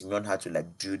Simeon had to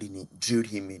like drill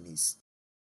him in his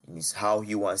how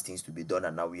he wants things to be done,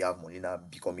 and now we have Molina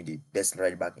becoming the best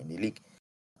right back in the league.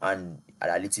 And at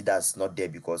reality, that's not there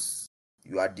because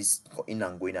you had this in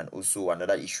and going, and also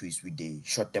another issue is with the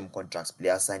short-term contracts,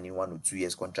 players signing 1 or 2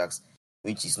 years contracts,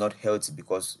 which is not healthy,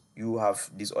 because you have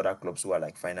these other clubs who are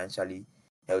like financially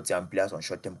healthy, and players on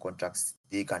short-term contracts,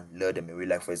 they can lure them away.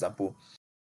 Like, for example,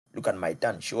 look at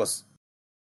Maitan. She was,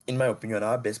 in my opinion,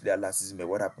 our best player last season. But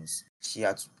what happens?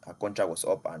 Her contract was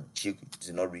up, and she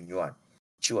did not renew, and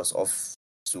she was off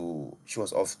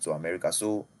to America.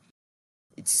 So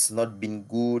it's not been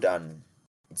good, and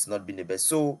it's not been the best.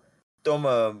 So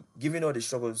Tom, given all the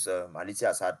struggles Alicia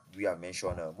has had, we have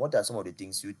mentioned, what are some of the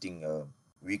things you think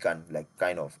we can like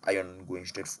kind of iron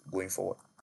going forward?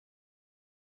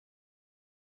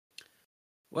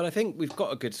 Well, I think we've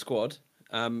got a good squad.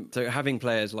 So having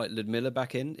players like Ludmila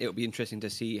back in, it'll be interesting to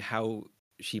see how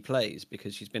she plays,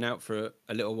 because she's been out for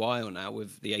a little while now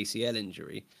with the ACL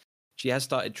injury. She has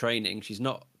started training. She's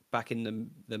not back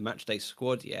in the matchday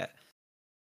squad yet,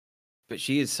 but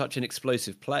she is such an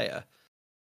explosive player.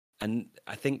 And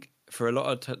I think for a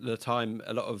lot of the time,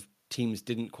 a lot of teams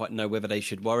didn't quite know whether they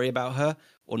should worry about her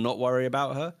or not worry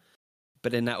about her.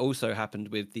 But then that also happened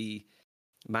with the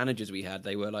managers we had.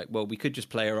 They were like, well, we could just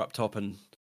play her up top and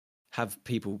have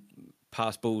people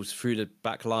pass balls through the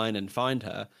back line and find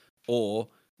her, or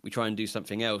we try and do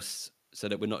something else so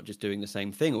that we're not just doing the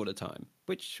same thing all the time,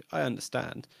 which I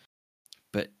understand.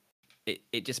 But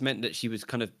it just meant that she was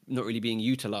kind of not really being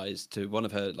utilized to one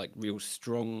of her like real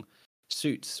strong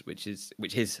suits, which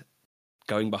is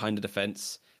going behind the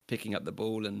defense, picking up the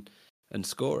ball and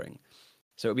scoring.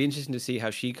 So it'll be interesting to see how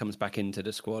she comes back into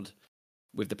the squad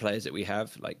with the players that we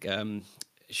have. Like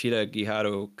Sheila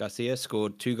Guijarro Garcia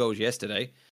scored 2 goals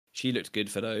yesterday. She looked good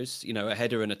for those, you know, a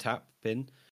header and a tap in.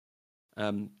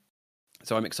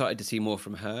 So I'm excited to see more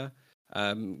from her.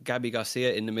 Gabby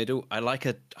Garcia in the middle. I like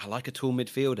a tall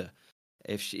midfielder.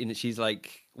 If she's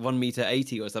like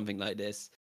 1.80 m or something like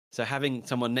this. So having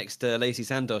someone next to Lacey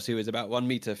Santos who is about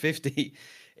 1.50 m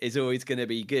is always going to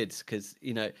be good, because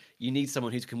you know you need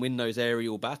someone who can win those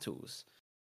aerial battles.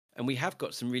 And we have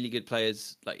got some really good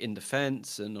players like in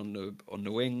defence and on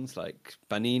the wings, like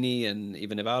Banini and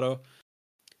even Navarro.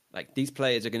 Like these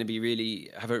players are going to be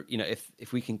really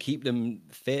if we can keep them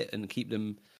fit and keep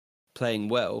them playing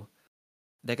well,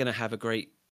 they're going to have a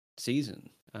great season.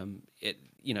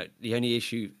 The only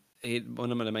issue,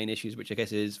 one of the main issues, which I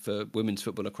guess is for women's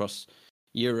football across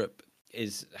Europe,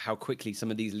 is how quickly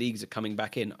some of these leagues are coming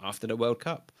back in after the World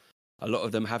Cup. A lot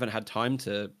of them haven't had time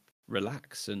to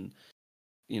relax and,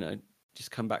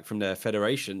 just come back from their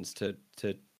federations to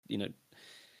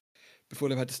before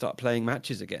they've had to start playing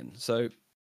matches again. So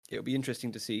it'll be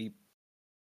interesting to see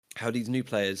how these new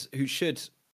players, who should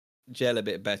gel a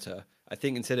bit better. I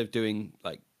think instead of getting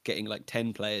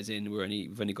 10 players in,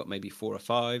 we've only got maybe 4 or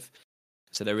 5.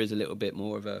 So there is a little bit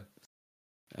more of a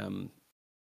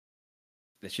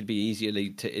there should be easier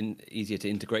to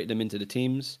integrate them into the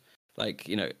teams.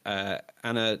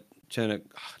 Anna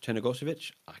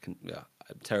Chernogosevic,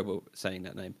 I'm terrible saying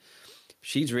that name.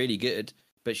 She's really good,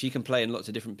 but she can play in lots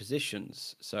of different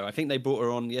positions. So I think they brought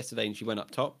her on yesterday and she went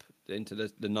up top into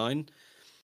the 9,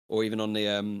 or even on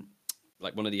the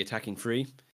one of the attacking 3.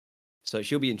 So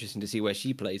she'll be interesting to see where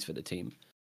she plays for the team.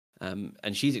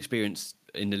 And she's experienced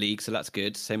in the league, so that's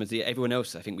good. Same as everyone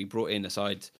else I think we brought in,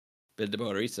 aside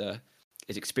Bilbao,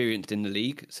 is experienced in the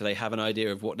league, so they have an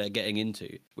idea of what they're getting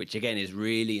into, which again is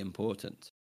really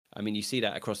important. I mean, you see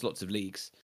that across lots of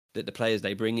leagues, that the players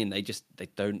they bring in, they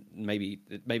don't, maybe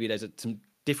there's some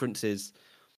differences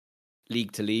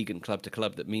league to league and club to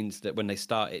club that means that when they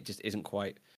start, it just isn't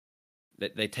quite,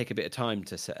 they take a bit of time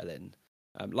to settle in.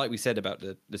 Like we said about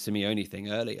the Simeone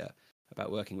thing earlier,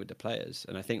 about working with the players.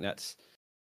 And I think that's,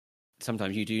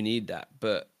 sometimes you do need that.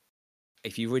 But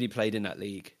if you've really played in that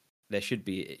league, it should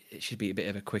be a bit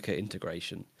of a quicker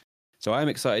integration. So I'm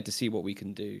excited to see what we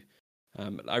can do.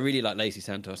 I really like Lacey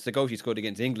Santos. The goal she scored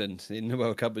against England in the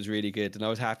World Cup was really good. And I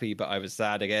was happy, but I was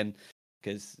sad again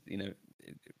because,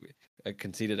 I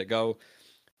conceded a goal.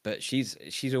 But she's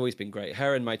always been great.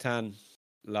 Her and Maitan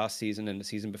last season and the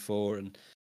season before, and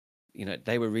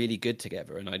they were really good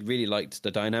together, and I really liked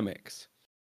the dynamics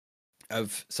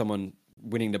of someone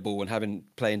winning the ball and having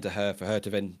play into her for her to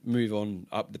then move on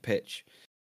up the pitch.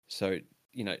 So,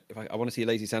 if I want to see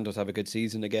Lacey Santos have a good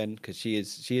season again, because she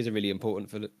is a really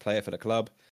important player for the club.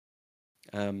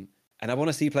 And I want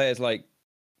to see players like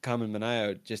Carmen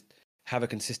Manao just have a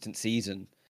consistent season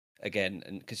again,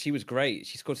 and because she was great.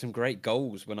 She scored some great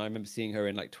goals when I remember seeing her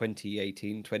in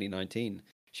 2018, 2019.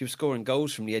 She was scoring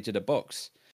goals from the edge of the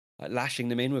box, lashing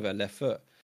them in with her left foot,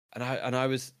 and I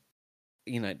was,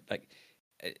 it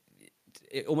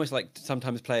almost like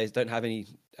sometimes players don't have any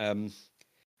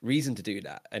reason to do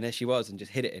that, and there she was and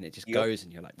just hit it, and it just goes,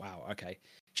 and you're like, wow, okay,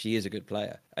 she is a good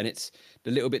player. And it's the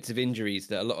little bits of injuries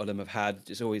that a lot of them have had.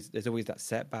 There's always that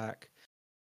setback.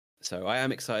 So I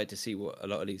am excited to see what a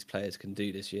lot of these players can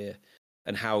do this year,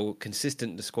 and how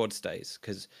consistent the squad stays.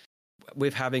 Because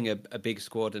with having a big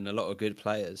squad and a lot of good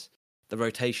players, the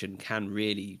rotation can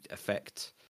really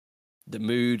affect the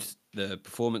mood, the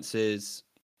performances.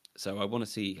 So I want to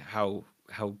see how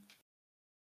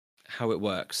it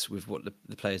works with what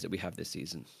the players that we have this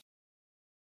season.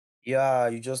 Yeah,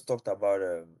 you just talked about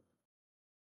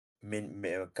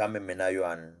Carmen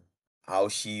Menayo and how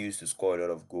she used to score a lot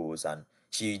of goals, and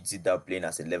she did that playing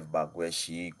as a left back where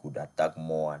she could attack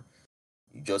more. And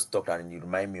you just talked, and you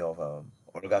remind me of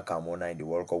Olga Carmona in the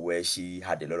World Cup, where she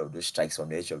had a lot of those strikes on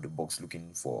the edge of the box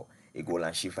looking for a goal,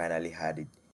 and she finally had it,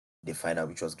 the final,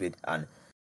 which was great. And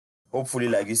hopefully,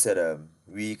 like you said,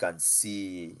 we can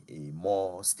see a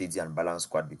more steady and balanced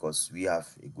squad, because we have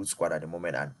a good squad at the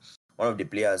moment. And one of the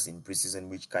players in preseason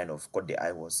which kind of caught the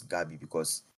eye was Gabi,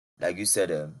 because like you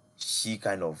said, she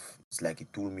kind of is like a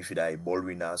tool midfielder, a ball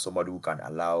winner, somebody who can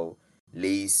allow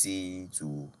Lacey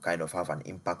to kind of have an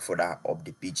impact further up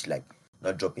the pitch, like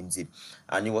not dropping deep.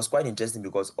 And it was quite interesting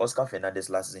because Oscar Fernandez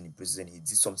last season in preseason, he did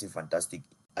something fantastic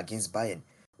against Bayern,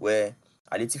 where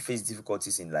Aleti faced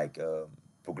difficulties in like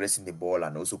progressing the ball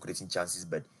and also creating chances,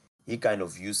 but he kind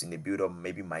of used in the build-up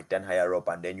maybe my turn higher up,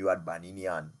 and then you had Banini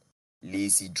and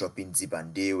Lacy dropping deep,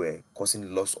 and they were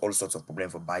causing all sorts of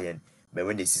problems for Bayern. But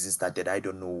when the season started, I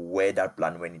don't know where that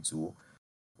plan went into.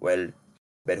 Well,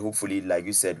 but hopefully, like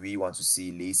you said, we want to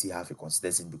see Lacy have a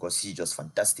consistency because she's just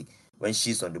fantastic. When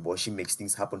she's on the ball, she makes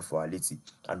things happen for Aleti.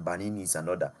 And Banini is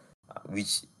another,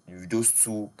 which if those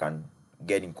two can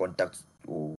get in contact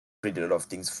or create a lot of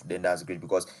things, then that's great.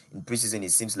 Because in preseason,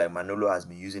 it seems like Manolo has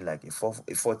been using like a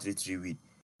 4-3-3 with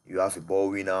you have a ball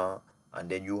winner, and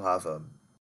then you have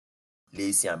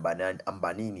Lacy and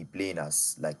Banini playing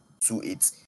as like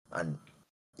 2-8, and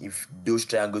if those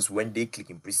triangles, when they click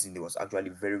in preseason, it was actually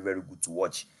very, very good to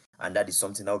watch. And that is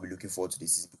something I'll be looking forward to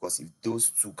this season, because if those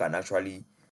two can actually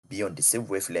be on the same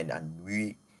wavelength, and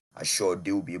we are sure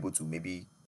they will be able to maybe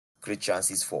create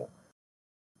chances for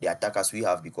the attackers we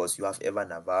have, because you have Evan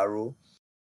Navarro,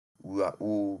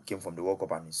 who came from the World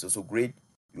Cup and is also great.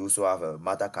 You also have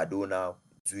Marta Cardona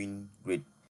doing great.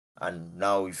 And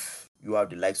now if you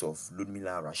have the likes of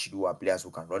Ludmila and Rashid, who are players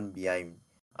who can run behind,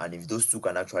 and if those two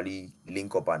can actually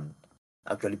link up and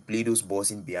actually play those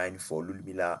balls in behind for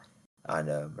Ludmila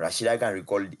and Rashid, I can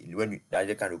recall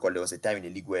there was a time in the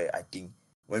league where I think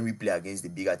when we play against the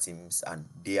bigger teams and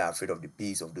they are afraid of the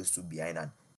pace of those two behind, and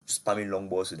spamming long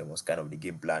balls to them was kind of the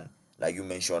game plan, like you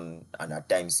mentioned. And at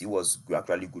times it was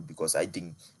actually good, because I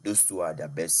think those two are their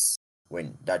best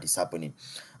when that is happening.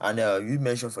 And you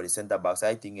mentioned for the centre backs,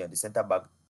 I think the centre back,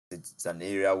 it's an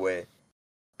area where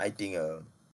I think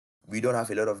we don't have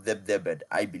a lot of depth there, but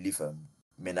I believe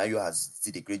Menayo has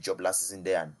did a great job last season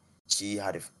there, and she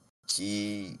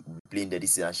playing there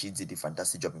this season, and she did a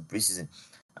fantastic job in preseason.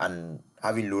 And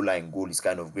having Lola in goal is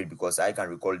kind of great, because I can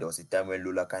recall there was a time when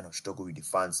Lola kind of struggled with the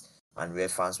fans, and where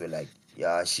fans were like,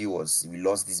 yeah, we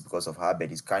lost this because of her,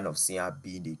 but it's kind of seeing her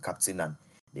being the captain and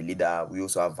the leader. We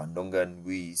also have Van Dongen, who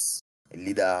is a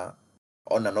leader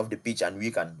on and off the pitch, and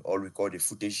we can all recall the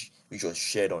footage which was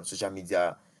shared on social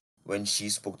media when she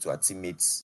spoke to her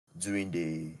teammates during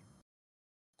the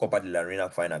Copa de la Reina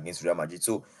final against Real Madrid.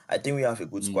 So I think we have a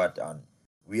good squad, and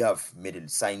we have made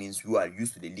signings who are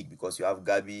used to the league, because you have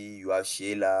Gabi, you have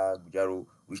Sheila Gujaro,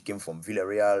 which came from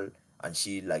Villarreal, and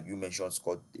she, like you mentioned,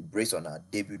 scored a brace on her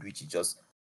debut, which is just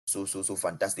so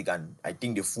fantastic. And I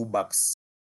think the fullbacks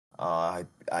are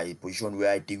a position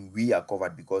where I think we are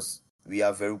covered, because we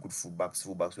have very good fullbacks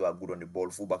who are good on the ball,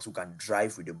 fullbacks who can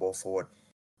drive with the ball forward,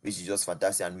 which is just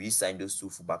fantastic. And we signed those two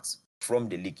fullbacks from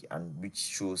the league, and which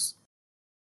shows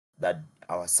that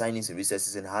our signings in recent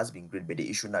season has been great. But the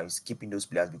issue now is keeping those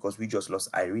players, because we just lost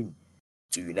Irene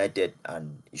to United,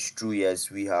 and it's true, yes,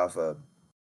 we have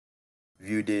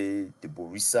Viude de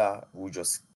Borissa, who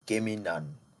just came in,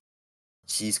 and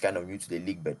she's kind of new to the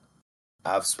league, but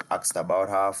I've asked about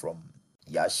her from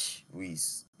Yash, who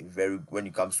is when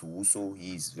it comes to Wuso,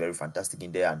 he is very fantastic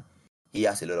in there, and he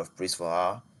has a lot of praise for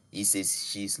her. He says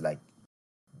she's like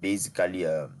basically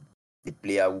the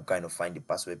player who kind of find the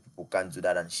pass where people can't do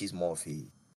that, and she's more of you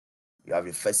have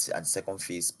the first and second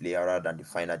phase player rather than the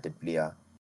final third player.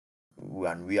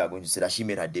 And we are going to say that she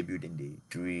made her debut in the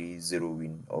 3-0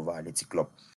 win over Athletic Club.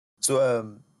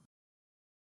 So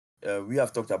we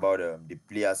have talked about the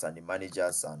players and the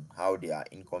managers and how they are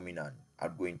incoming and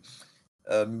outgoing.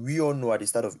 We all know at the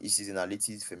start of each season,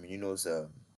 Atlético Femenino's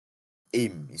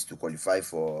aim is to qualify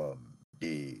for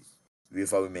the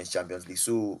UEFA Women's Champions League.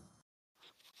 So,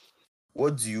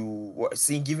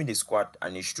 seeing given the squad,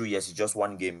 and it's true, yes, it's just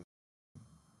one game,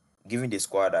 given the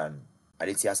squad and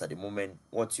Aletias at the moment,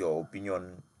 what's your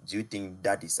opinion? Do you think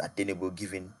that is attainable,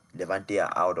 given Levante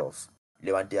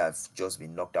have just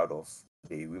been knocked out of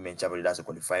the Women's Champions League, that's the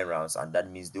qualifying rounds, and that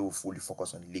means they will fully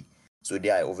focus on the league. So they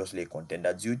are obviously a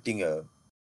contender. Do you think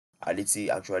Aleti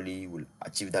actually will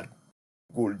achieve that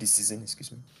goal this season?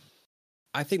 Excuse me.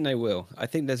 I think they will. I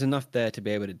think there's enough there to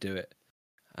be able to do it.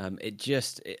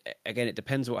 Again, it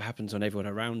depends what happens on everyone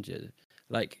around you.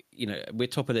 Like, we're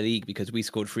top of the league because we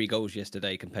scored 3 goals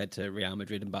yesterday compared to Real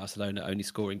Madrid and Barcelona only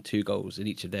scoring 2 goals in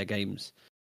each of their games,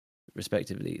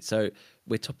 respectively. So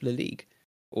we're top of the league,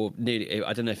 or nearly.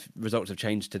 I don't know if results have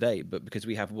changed today, but because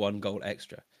we have 1 goal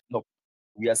extra. No,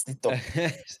 we are still top.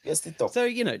 We are still top. So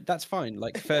that's fine.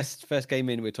 Like first game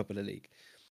in, we're top of the league.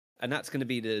 And that's going to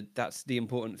be that's the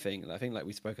important thing. And I think, like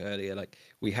we spoke earlier, like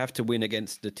we have to win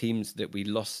against the teams that we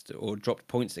lost or dropped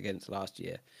points against last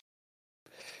year.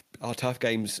 Our tough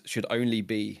games should only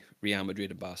be Real Madrid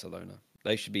and Barcelona.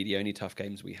 They should be the only tough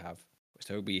games we have.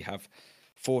 So we have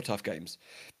 4 tough games.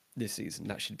 this season.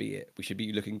 That should be it. We should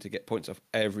be looking to get points off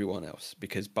everyone else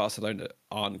because Barcelona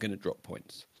aren't going to drop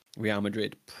points. Real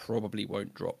Madrid probably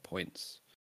won't drop points.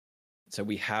 So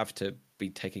we have to be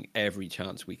taking every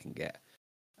chance we can get.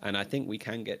 And I think we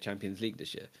can get Champions League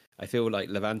this year. I feel like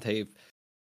Levante,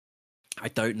 I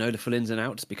don't know the full ins and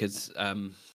outs because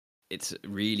it's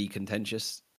really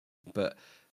contentious. But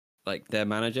like their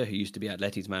manager, who used to be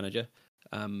Atleti's manager,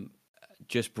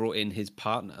 just brought in his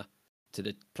partner to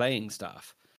the playing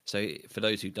staff. So for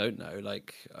those who don't know,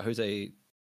 like Jose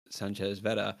Sanchez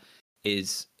Vera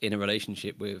is in a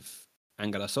relationship with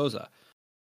Angela Sosa,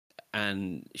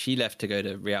 and she left to go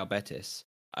to Real Betis.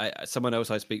 Someone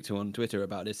else I speak to on Twitter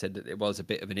about this said that it was a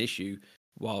bit of an issue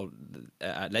while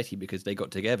at Atleti because they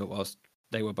got together whilst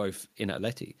they were both in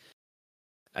Atleti,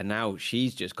 and now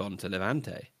she's just gone to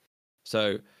Levante.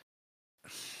 So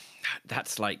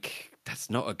that's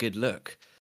not a good look.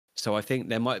 So I think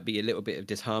there might be a little bit of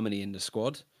disharmony in the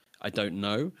squad. I don't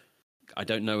know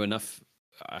enough.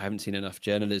 I haven't seen enough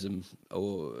journalism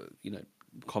or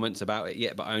comments about it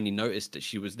yet, but I only noticed that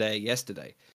she was there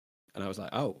yesterday, and I was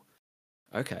like, oh,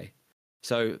 okay.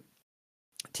 So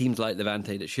teams like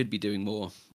Levante that should be doing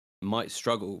more might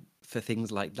struggle for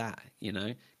things like that,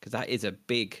 because that is a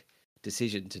big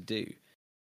decision to do,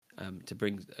 to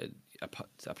bring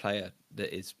a player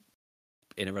that is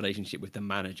in a relationship with the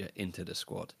manager into the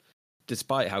squad,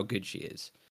 despite how good she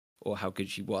is, or how good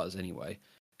she was anyway.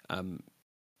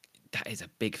 That is a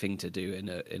big thing to do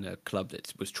in a club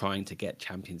that was trying to get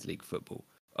Champions League football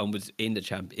and was in the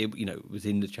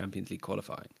Champions League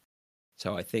qualifying.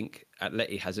 So I think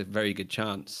Atleti has a very good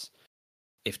chance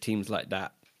if teams like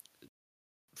that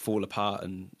fall apart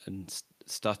and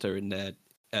stutter in their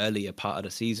earlier part of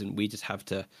the season. We just have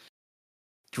to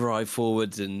drive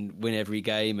forwards and win every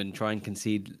game and try and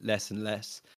concede less and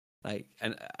less.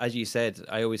 And as you said,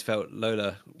 I always felt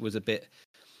Lola was a bit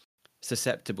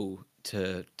susceptible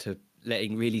to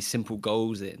letting really simple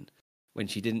goals in when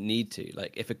she didn't need to.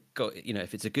 Like if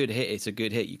it's a good hit, it's a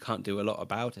good hit. You can't do a lot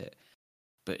about it.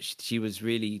 But she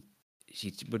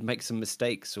would make some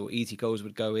mistakes or easy goals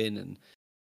would go in,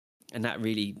 and that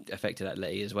really affected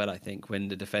Atleti as well. I think when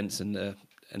the defense and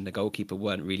the goalkeeper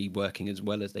weren't really working as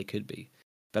well as they could be.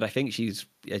 But I think she's,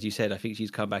 as you said,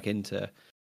 she's come back into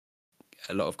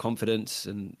a lot of confidence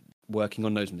and working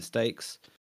on those mistakes.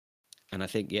 And I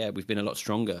think, we've been a lot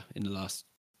stronger in the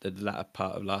latter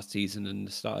part of last season and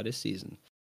the start of this season.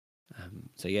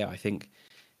 I think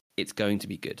it's going to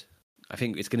be good. I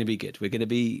think it's going to be good. We're going to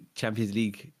be Champions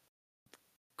League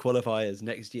qualifiers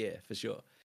next year for sure.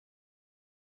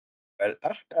 Well,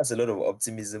 that's a lot of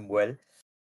optimism. Well,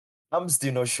 I'm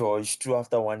still not sure. It's true.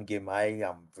 After one game, I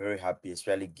am very happy,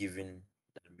 especially given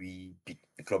that we beat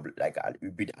a club we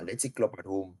beat Athletic Club at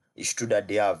home. It's true that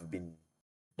they have been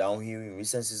downhill in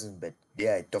recent seasons, but they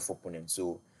are a tough opponent.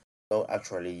 So not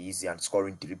actually easy, and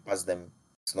scoring 3 past them,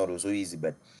 it's not also easy.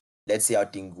 But let's see how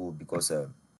things go, because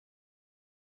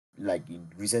in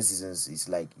recent seasons, it's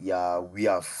we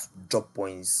have dropped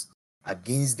points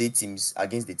against the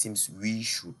teams we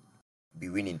should be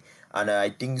winning. And I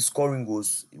think scoring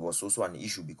goals, it was also an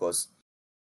issue, because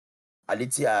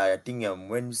Aleti, I think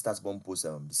when StatsBomb posts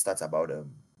the stats about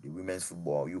the women's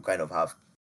football, you kind of have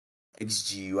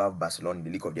XG, you have Barcelona in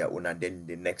the league of their own, and then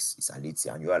the next is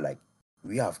Aleti, and you are like,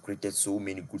 we have created so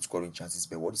many good scoring chances,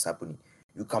 but what is happening?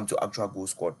 You come to actual goal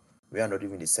scored, we are not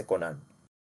even the second, and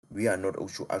we are not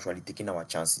also actually taking our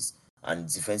chances. And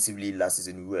defensively, last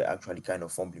season, we were actually kind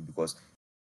of fumbling, because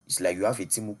it's like you have a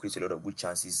team who creates a lot of good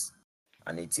chances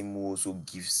and a team who also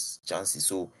gives chances.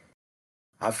 So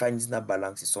finding that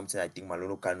balance is something I think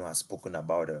Malolo Kano has spoken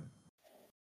about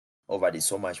over the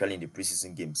summer, especially in the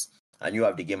preseason games. And you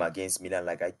have the game against Milan,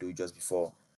 like I told you just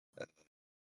before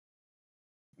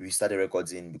we started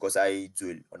recording, because I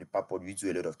do on the Papod, we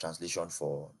do a lot of translation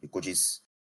for the coaches'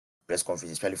 press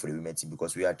conference, especially for the women team,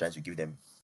 because we are trying to give them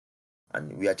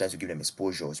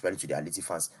exposure, especially to the Atleti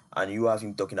fans. And you have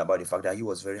him talking about the fact that he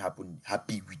was very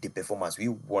happy with the performance. We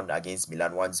won against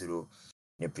Milan 1-0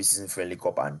 in a preseason friendly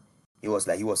cup, and he was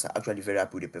actually very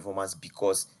happy with the performance,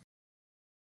 because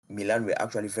Milan were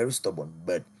actually very stubborn,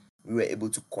 but we were able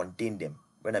to contain them.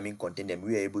 When I mean contain them,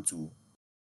 we were able to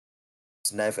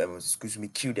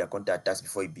kill their counter attacks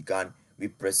before it began. We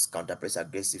counter press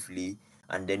aggressively,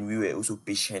 and then we were also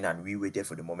patient, and we waited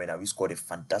for the moment, and we scored a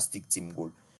fantastic team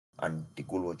goal. And the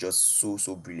goal was just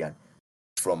so brilliant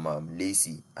from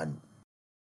Lacey, and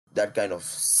that kind of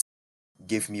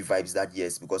gave me vibes that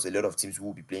yes, because a lot of teams who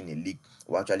will be playing in a league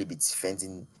will actually be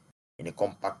defending in a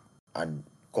compact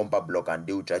block, and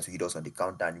they will try to hit us on the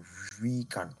counter, and we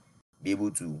can be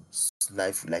able to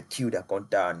kill their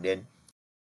counter and then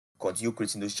continue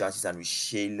creating those chances, and with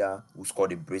Sheila, who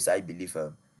scored a brace, I believe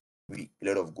a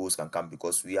lot of goals can come,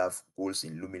 because we have goals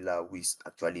in Lumila, who is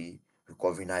actually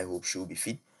recovering. I hope she will be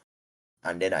fit.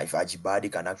 And then if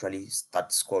Ajibade can actually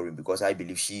start scoring, because I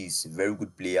believe she is a very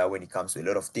good player when it comes to a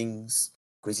lot of things,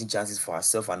 creating chances for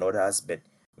herself and others. But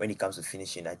when it comes to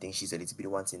finishing, I think she's a little bit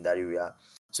wanting in that area.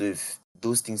 So if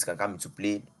those things can come into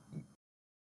play,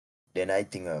 then I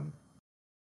think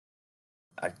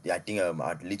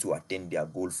Atleti will attain their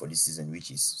goal for this season, which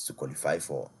is to qualify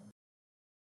for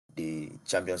the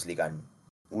Champions League, and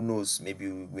who knows, maybe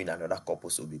we win another cup or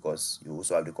so, because you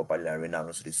also have the Copa del Rey and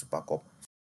also the Super Cup,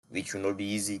 which will not be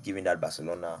easy given that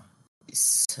Barcelona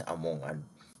is among. And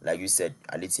like you said,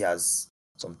 Atleti has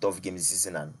some tough games this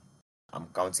season, and I'm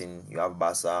counting. You have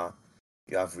Barca,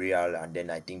 you have Real, and then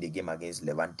I think the game against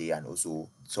Levante, and also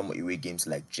some away games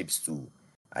like trips to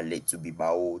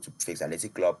Bilbao to face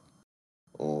Athletic Club,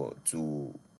 or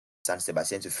to San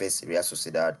Sebastian to face Real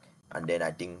Sociedad, and then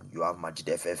I think you have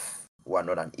Madrid FF, who are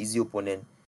not an easy opponent.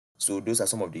 So those are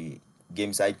some of the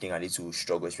games I think Atleti will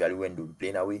struggle, especially when they'll be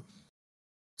playing away.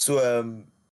 So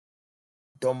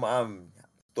Tom,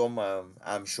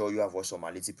 I'm sure you have watched some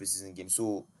Atleti preseason games.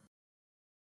 So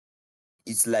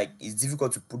it's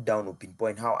difficult to put down or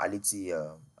pinpoint how Atleti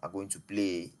are going to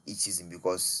play each season,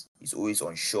 because it's always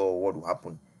unsure what will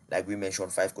happen. Like we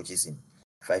mentioned, 5 coaches in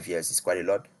 5 years is quite a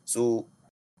lot. So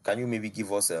can you maybe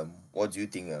give us what do you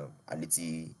think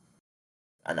Atleti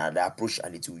and the approach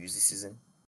Atleti will use this season?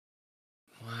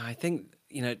 Well, I think,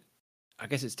 I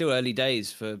guess it's still early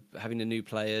days for having the new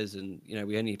players, and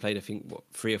we only played, I think,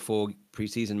 3 or 4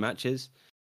 preseason matches,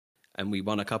 and we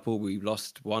won a couple. We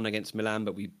lost one against Milan,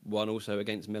 but we won also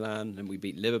against Milan, and we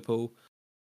beat Liverpool.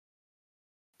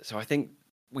 So I think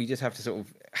we just have to sort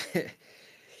of,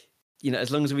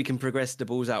 as long as we can progress the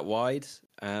balls out wide,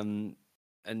 and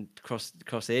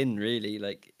cross in, really,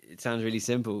 like, it sounds really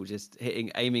simple, just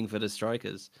aiming for the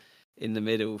strikers in the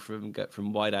middle from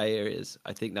wide areas.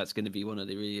 I think that's going to be one of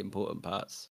the really important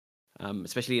parts,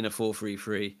 especially in a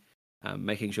 4-3-3,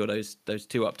 making sure those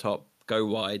 2 up top go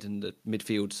wide and the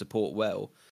midfield support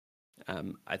well.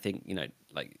 I think,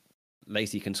 like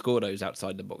Lacey can score those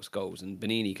outside the box goals, and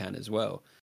Benini can as well.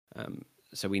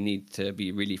 So we need to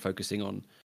be really focusing on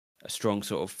a strong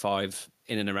sort of 5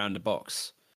 in and around the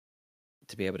box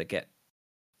to be able to get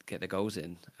the goals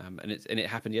in, and it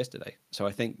happened yesterday. So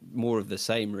I think more of the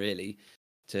same, really,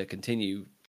 to continue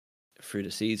through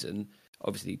the season.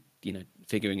 Obviously,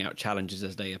 figuring out challenges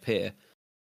as they appear.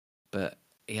 But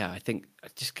yeah, I think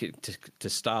just to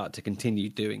start to continue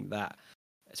doing that,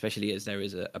 especially as there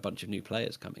is a bunch of new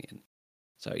players coming in.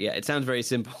 So yeah, it sounds very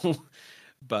simple,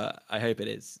 but I hope it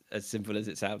is as simple as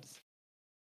it sounds.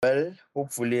 Well,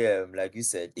 hopefully, like you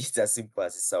said, it's as simple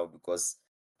as it sounds, because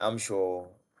I'm sure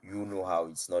you know how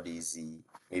it's not easy,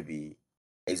 maybe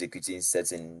executing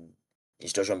certain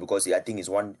instruction, because I think it's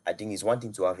one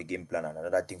thing to have a game plan, and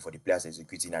another thing for the players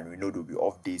executing. And we know there'll be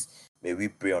off days, but we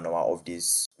pray on our off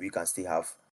days we can still have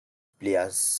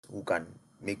players who can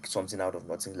make something out of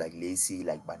nothing, like Lacey,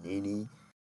 like Banini.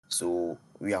 So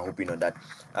we are hoping on that.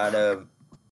 And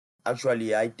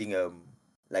actually, I think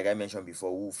like I mentioned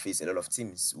before, we'll face a lot of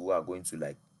teams who are going to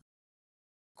like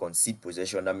concede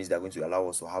possession. That means they're going to allow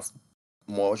us to have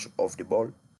much of the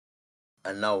ball.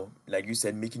 And now, like you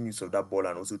said, making use of that ball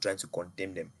and also trying to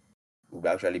contain them would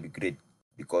actually be great,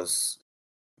 because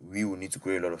we will need to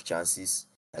create a lot of chances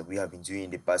like we have been doing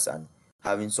in the past, and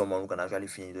having someone who can actually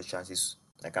finish those chances,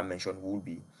 like I mentioned, would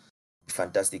be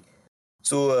fantastic.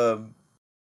 So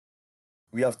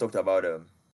we have talked about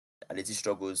Atleti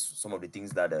struggles, some of the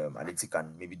things that Atleti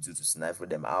can maybe do to snipe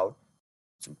them out,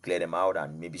 to clear them out,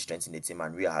 and maybe strengthen the team.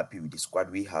 And we are happy with the squad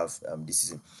we have this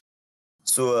season.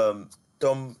 So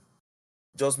Tom,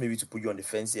 just maybe to put you on the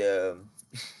fence here,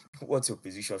 what's your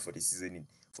position for the season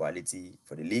for Atleti,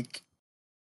 for the league,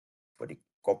 for the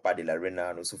Copa del Arena,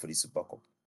 and also for the Super Cup?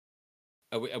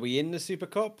 Are we in the Super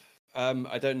Cup?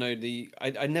 I don't know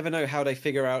I never know how they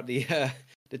figure out the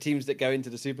teams that go into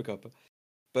the Super Cup.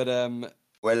 But the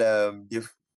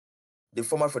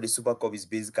format for the Super Cup is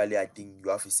basically, I think you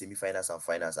have a semi-finals and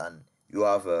finals, and you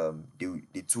have the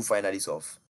 2 finalists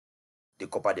of the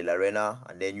Copa del Arena,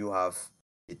 and then you have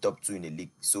the top 2 in the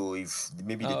league. So if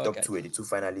maybe the top 2 are the 2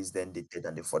 finalists, then the 3rd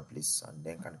and the 4th place, and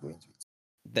then can go into it.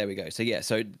 There we go. So yeah,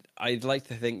 so I'd like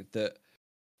to think that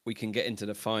we can get into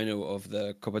the final of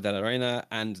the Copa del Arena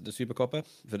and the Super Copa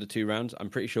for the 2 rounds. I'm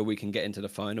pretty sure we can get into the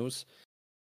finals,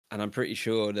 and I'm pretty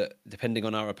sure that depending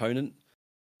on our opponent,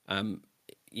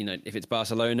 if it's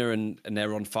Barcelona and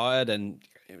they're on fire, then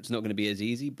it's not going to be as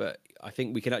easy. But I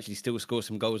think we can actually still score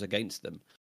some goals against them.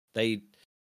 They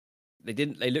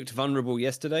looked vulnerable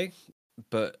yesterday,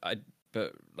 but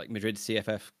like Madrid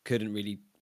CFF couldn't really,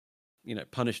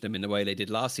 punish them in the way they did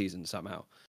last season somehow.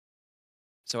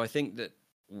 So I think that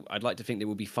I'd like to think they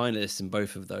will be finalists in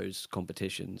both of those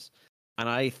competitions, and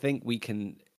I think we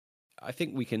can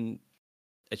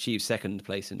achieve second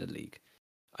place in the league.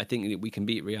 I think that we can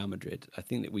beat Real Madrid. I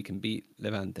think that we can beat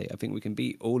Levante. I think we can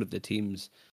beat all of the teams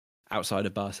outside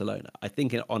of Barcelona. I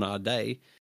think on our day,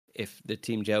 if the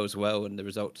team gels well and the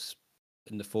results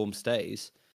and the form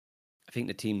stays, I think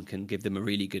the team can give them a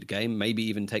really good game, maybe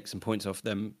even take some points off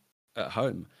them at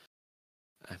home.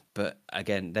 But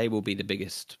again, they will be the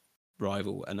biggest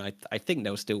rival, and I think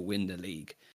they'll still win the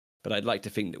league. But I'd like to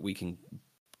think that we can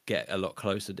get a lot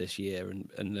closer this year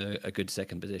and a good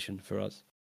second position for us.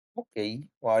 Okay.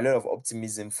 Well, a lot of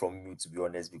optimism from you, to be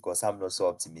honest, because I'm not so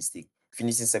optimistic.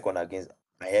 Finishing second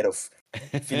ahead of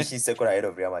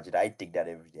Real Madrid, I take that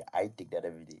every day. I take that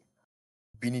every day.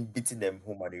 Beating them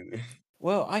home and away.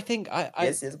 Well, I think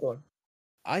Yes, go on.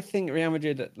 I think Real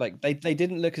Madrid, like they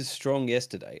didn't look as strong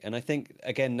yesterday, and I think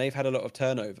again they've had a lot of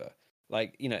turnover.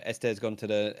 Like Esther's gone to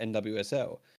the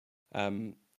NWSL,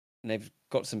 and they've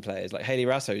got some players like Hayley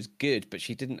Rasso is good, but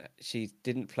she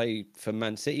didn't play for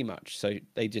Man City much, so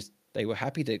they were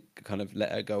happy to kind of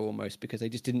let her go almost because they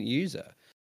just didn't use her,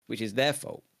 which is their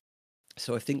fault.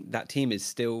 So I think that team is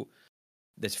still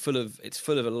it's full of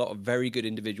a lot of very good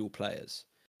individual players,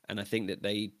 and I think that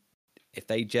if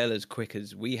they gel as quick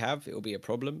as we have, it will be a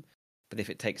problem. But if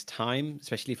it takes time,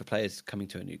 especially for players coming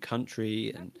to a new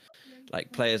country and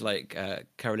like players like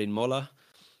Caroline Moller,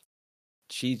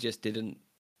 she just didn't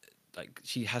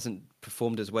she hasn't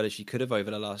performed as well as she could have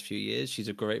over the last few years. She's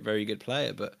a very good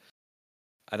player, but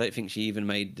I don't think she even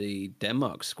made the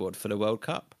Denmark squad for the World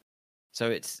Cup. So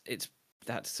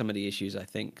that's some of the issues I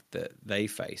think that they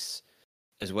face,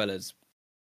 as well as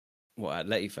what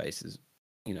Atleti faces,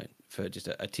 for just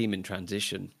a team in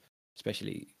transition,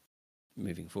 especially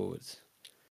moving forwards.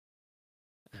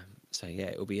 So yeah,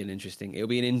 it'll be an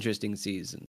interesting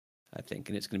season, I think,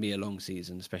 and it's going to be a long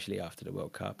season, especially after the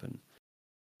World Cup and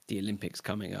the Olympics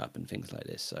coming up and things like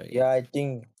this. So yeah, I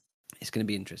think it's going to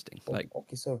be interesting.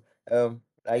 Okay, so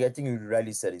I think you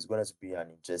rightly said it's going to be an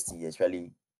interesting year.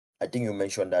 Especially, I think you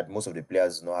mentioned that most of the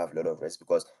players don't have a lot of rest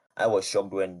because I was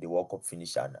shocked when the World Cup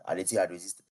finished and Atleti had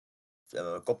resisted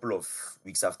a couple of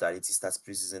weeks after Atleti starts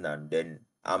preseason, and then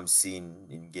I'm seeing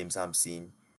in games, I'm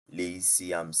seeing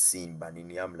Lacey, I'm seeing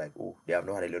Banini. I'm like, oh, they have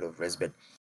not had a lot of rest, but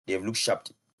they've looked sharp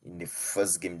in the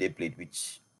first game they played,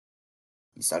 which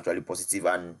is actually positive.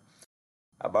 And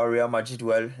about Real Madrid,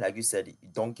 well, like you said,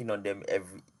 dunking on them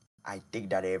I take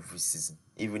that every season.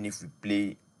 Even if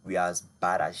we are as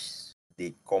bad as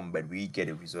they come, but we get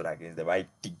a result against them. I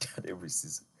take that every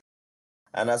season.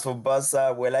 And as for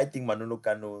Barca, well, I think Manolo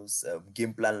Cano's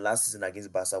game plan last season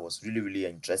against Barca was really, really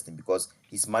interesting because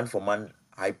his man-for-man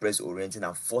high press orienting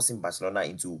and forcing Barcelona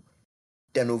into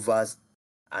turnovers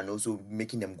and also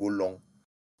making them go long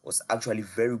was actually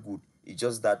very good. It's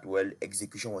just that, well,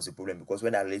 execution was a problem because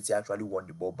when Atleti actually won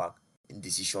the ball back in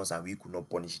decisions and we could not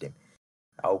punish them,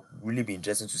 I'll really be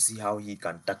interested to see how he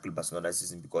can tackle Barcelona this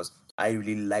season because I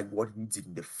really like what he did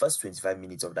in the first 25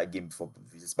 minutes of that game before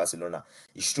Barcelona.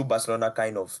 It's true Barcelona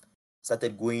kind of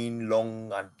started going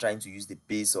long and trying to use the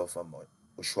pace of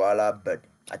Oshuala, but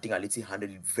I think Atleti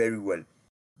handled it very well.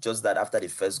 Just that after the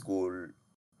first goal,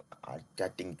 I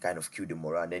think it kind of killed the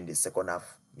morale. And then the second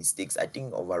half mistakes, I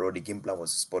think overall the game plan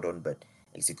was spot on, but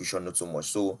execution not so much.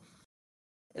 So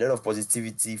a lot of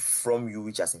positivity from you,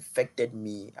 which has infected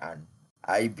me, and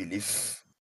I believe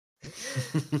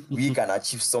we can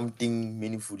achieve something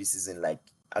meaningful this season, like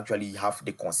actually have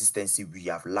the consistency we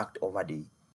have lacked over the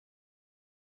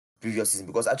previous season.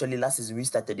 Because actually last season we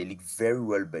started the league very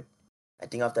well, but I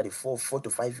think after the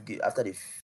after the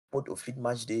fourth or fifth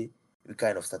match day, we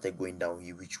kind of started going down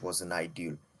here, which wasn't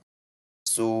ideal.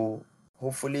 So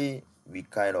hopefully we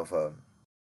kind of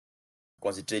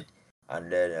concentrate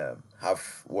and then have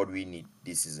what we need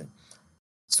this season.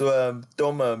 So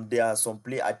Tom, there are some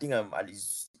play. I think at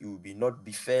least it would not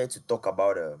be fair to talk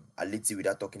about Atleti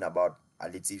without talking about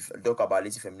Atleti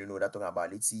Femenino without talking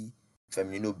about Atleti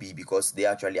Femenino B because they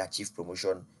actually achieved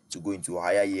promotion to go into a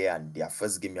higher year, and their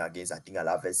first game against I think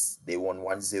Alaves they won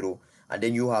 1-0, and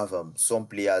then you have some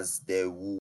players there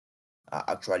who are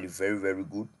actually very, very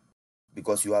good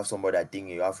because you have somebody, I think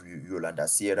you have Yolanda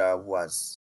Sierra, who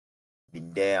has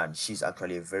been there and she's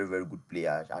actually a very, very good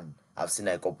player, and I've seen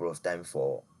her a couple of times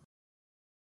for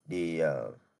the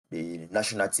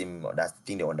national team, that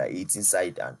thing the under 18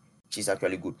 side, and she's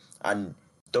actually good. And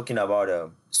talking about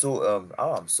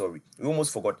I'm sorry, we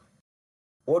almost forgot.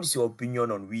 What is your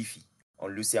opinion on Wifi,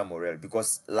 on Lucia Morel?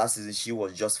 Because last season she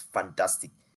was just fantastic.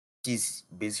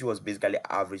 She was basically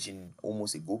averaging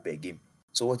almost a goal per game.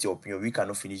 So what's your opinion? We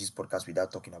cannot finish this podcast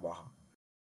without talking about her.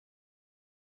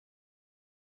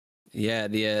 Yeah,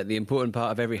 the important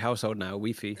part of every household now,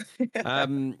 Wi-Fi.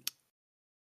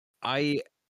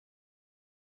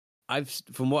 I've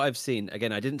from what I've seen,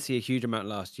 again, I didn't see a huge amount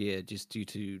last year just due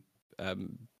to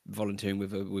volunteering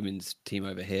with a women's team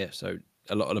over here. So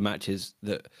a lot of the matches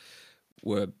that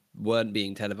weren't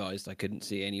being televised, I couldn't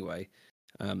see anyway.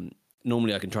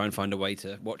 Normally, I can try and find a way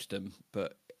to watch them,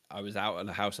 but I was out of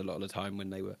the house a lot of the time when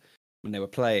they were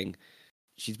playing.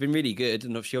 She's been really good,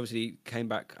 and she obviously came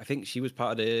back. I think she was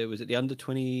part of the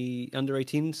under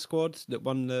 18 squad that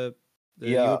won the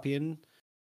European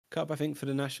Cup, I think, for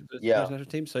the national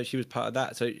team. So she was part of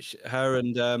that. So her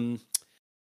and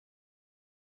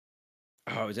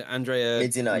is it Andrea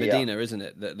Medina, isn't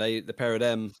it? That the pair of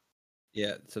them,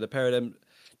 yeah. So the pair of them,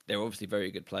 they're obviously very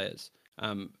good players.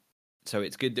 So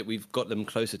it's good that we've got them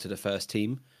closer to the first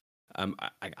team.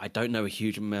 I don't know a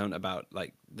huge amount about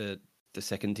like the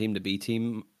second team, the B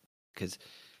team, because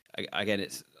again,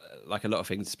 it's like a lot of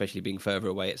things, especially being further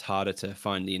away, it's harder to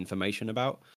find the information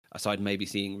about, aside maybe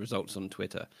seeing results on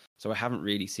Twitter. So I haven't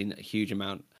really seen a huge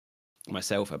amount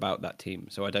myself about that team.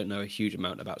 So I don't know a huge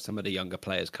amount about some of the younger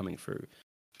players coming through.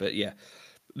 But yeah,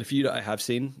 the few that I have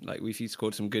seen, like we've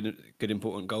scored some good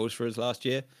important goals for us last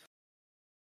year.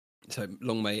 So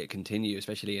long may it continue,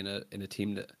 especially in a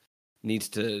team that needs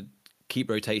to keep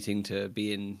rotating to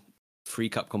be in two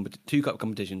cup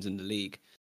competitions in the league.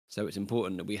 So it's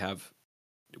important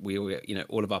that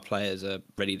all of our players are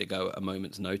ready to go at a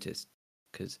moment's notice,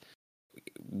 because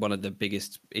one of the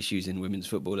biggest issues in women's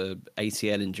football are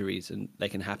ACL injuries, and they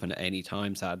can happen at any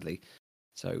time, sadly.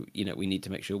 So we need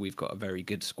to make sure we've got a very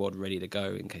good squad ready to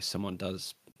go in case someone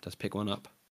does pick one up.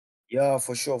 Yeah,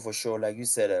 for sure. Like you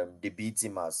said, the B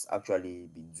team has actually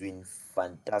been doing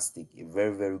fantastic, a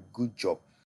very, very good job.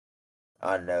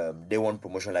 And they won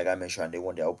promotion, like I mentioned. They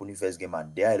won their opening first game,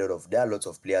 and there are lots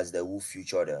of players that who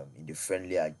featured in the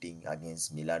friendly, I think,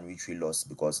 against Milan, which we lost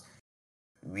because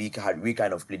we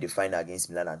kind of played the final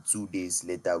against Milan, and 2 days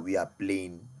later we are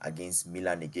playing against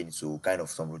Milan again. So kind of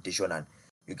some rotation, and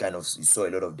you saw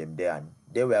a lot of them there, and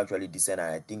they were actually decent.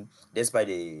 And I think despite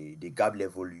the gap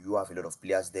level, you have a lot of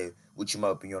players there, which in my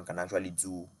opinion can actually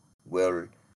do well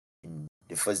in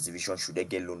the first division should they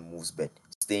get loan moves, but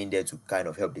staying there to kind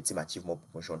of help the team achieve more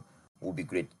promotion would be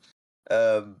great.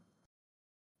 Tom,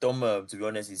 to be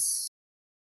honest, it's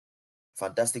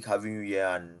fantastic having you here,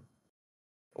 and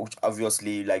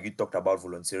obviously, like you talked about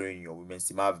volunteering in your women's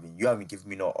team, you have been keeping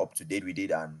me up to date with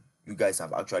it, and you guys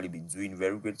have actually been doing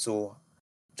very great. So,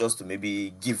 just to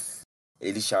maybe give a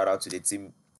little shout out to the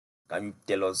team, can you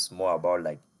tell us more about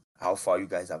like how far you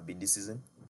guys have been this season?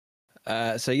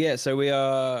 So we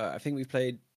are. I think we've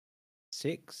played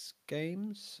 6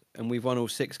 games, and we've won all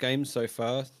 6 games so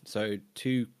far. So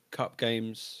 2 cup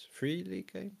games, 3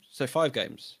 league games. So 5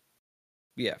 games.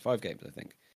 Yeah, 5 games, I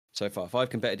think. So far, 5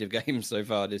 competitive games so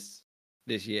far this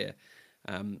year,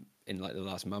 in like the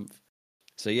last month.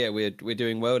 So yeah, we're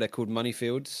doing well. They're called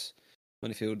Moneyfields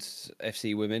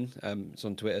FC Women. It's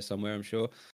on Twitter somewhere, I'm sure.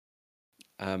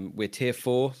 We're tier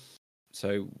 4,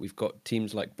 so we've got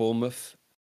teams like Bournemouth,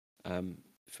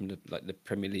 from the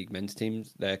Premier League men's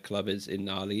teams. Their club is in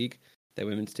our league, their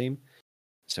women's team.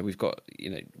 So we've got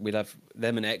we'll have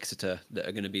them and Exeter that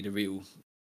are going to be the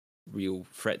real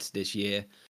threats this year.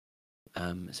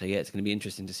 So yeah, it's going to be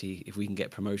interesting to see if we can get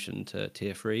promotion to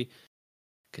tier 3,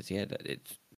 because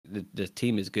the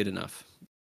team is good enough,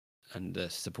 and the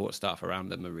support staff around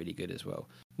them are really good as well.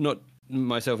 Not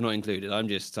myself, not included. I'm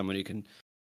just someone who can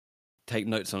take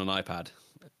notes on an iPad.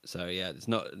 So yeah, it's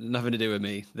nothing to do with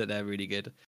me that they're really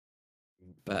good.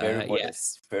 But very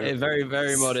modest,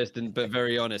 very modest, but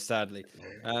very honest, sadly.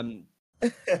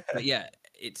 But yeah,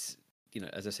 it's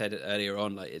as I said earlier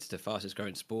on, like it's the fastest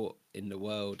growing sport in the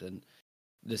world, and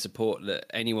the support that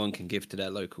anyone can give to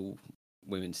their local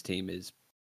women's team is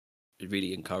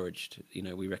really encouraged.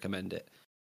 We recommend it,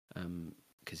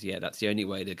 because that's the only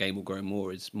way the game will grow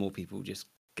more, is more people just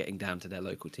getting down to their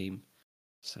local team.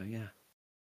 So yeah,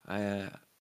 I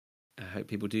hope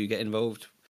people do get involved,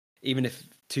 even if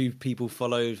 2 people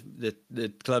follow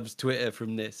the club's Twitter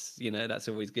from this. That's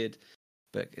always good,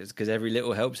 but because every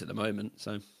little helps at the moment.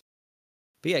 So,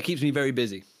 but yeah, it keeps me very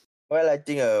busy. Well, I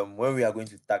think when we are going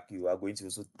to tag you, are going to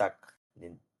also tag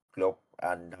the club,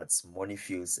 and that's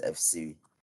Moneyfields FC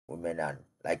Women. And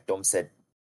like Tom said,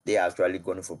 they are actually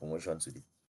going for promotion to the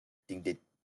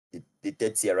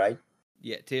 3rd tier, right?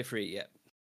 Yeah, tier 3, yeah.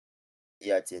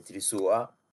 Yeah, tier 3. So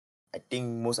I think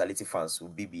most Atleti fans will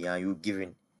be behind you,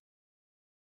 given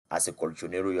as a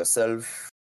Colchonero yourself,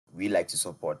 we like to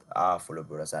support our fellow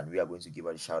brothers, and we are going to give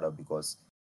her a shout out because,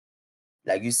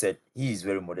 like you said, he is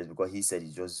very modest because he said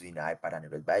he's just doing the iPad and the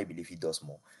rest, but I believe he does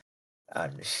more.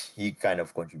 And he kind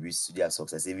of contributes to their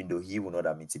success, even though he will not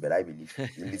admit it. But I believe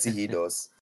the little he does,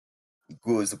 it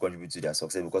goes to contribute to their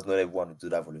success because not everyone will do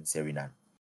that volunteering. And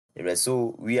the rest.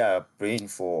 So we are praying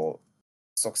for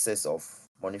success of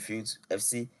Moneyfield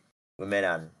FC women,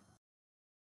 and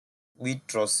we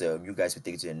trust you guys will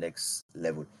take it to the next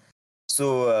level.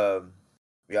 So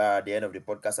we are at the end of the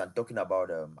podcast and talking about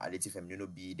Atlético Femenino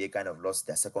B. They kind of lost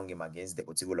their second game against the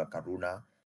Deportivo La Coruna.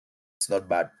 It's not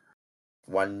bad.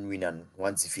 One win and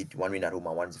one defeat, one win at home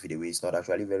and one defeat away. It's not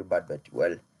actually very bad, but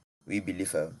well, we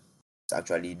believe it's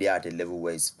actually they are at a level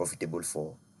where it's profitable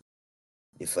for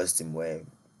the first team where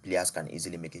players can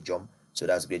easily make a jump. So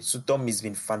that's great. So Tom has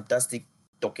been fantastic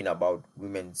talking about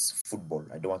women's football.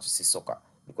 I don't want to say soccer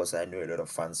because I know a lot of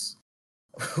fans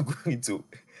going to,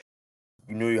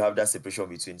 you have that separation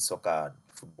between soccer and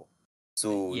football.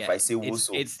 So if I say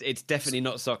it's definitely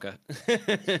not soccer.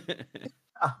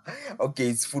 Okay,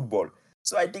 it's football.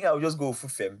 So I think I'll just go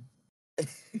FUFEM.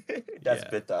 That's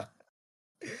better.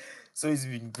 So it's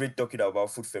been great talking about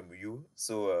FUFEM with you.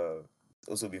 So it's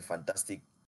also been fantastic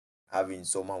having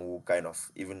someone who kind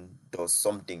of even does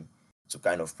something to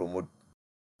kind of promote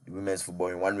the women's football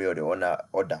in one way or the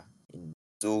other.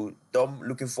 So Tom,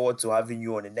 looking forward to having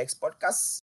you on the next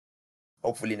podcast.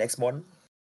 Hopefully next month.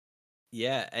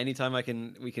 Yeah, anytime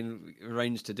we can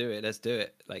arrange to do it, let's do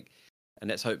it. And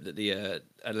let's hope that the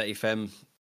Atlético Fem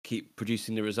keep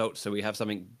producing the results so we have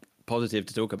something positive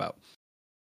to talk about.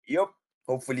 Yep.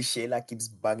 Hopefully Sheila keeps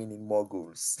banging in more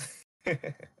goals.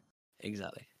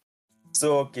 Exactly.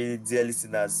 So, okay, dear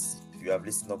listeners, if you have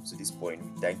listened up to this point,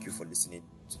 we thank you for listening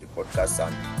to the podcast.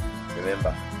 And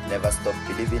remember, never stop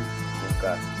believing.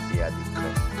 Nunca be a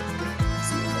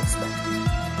See you next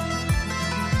time.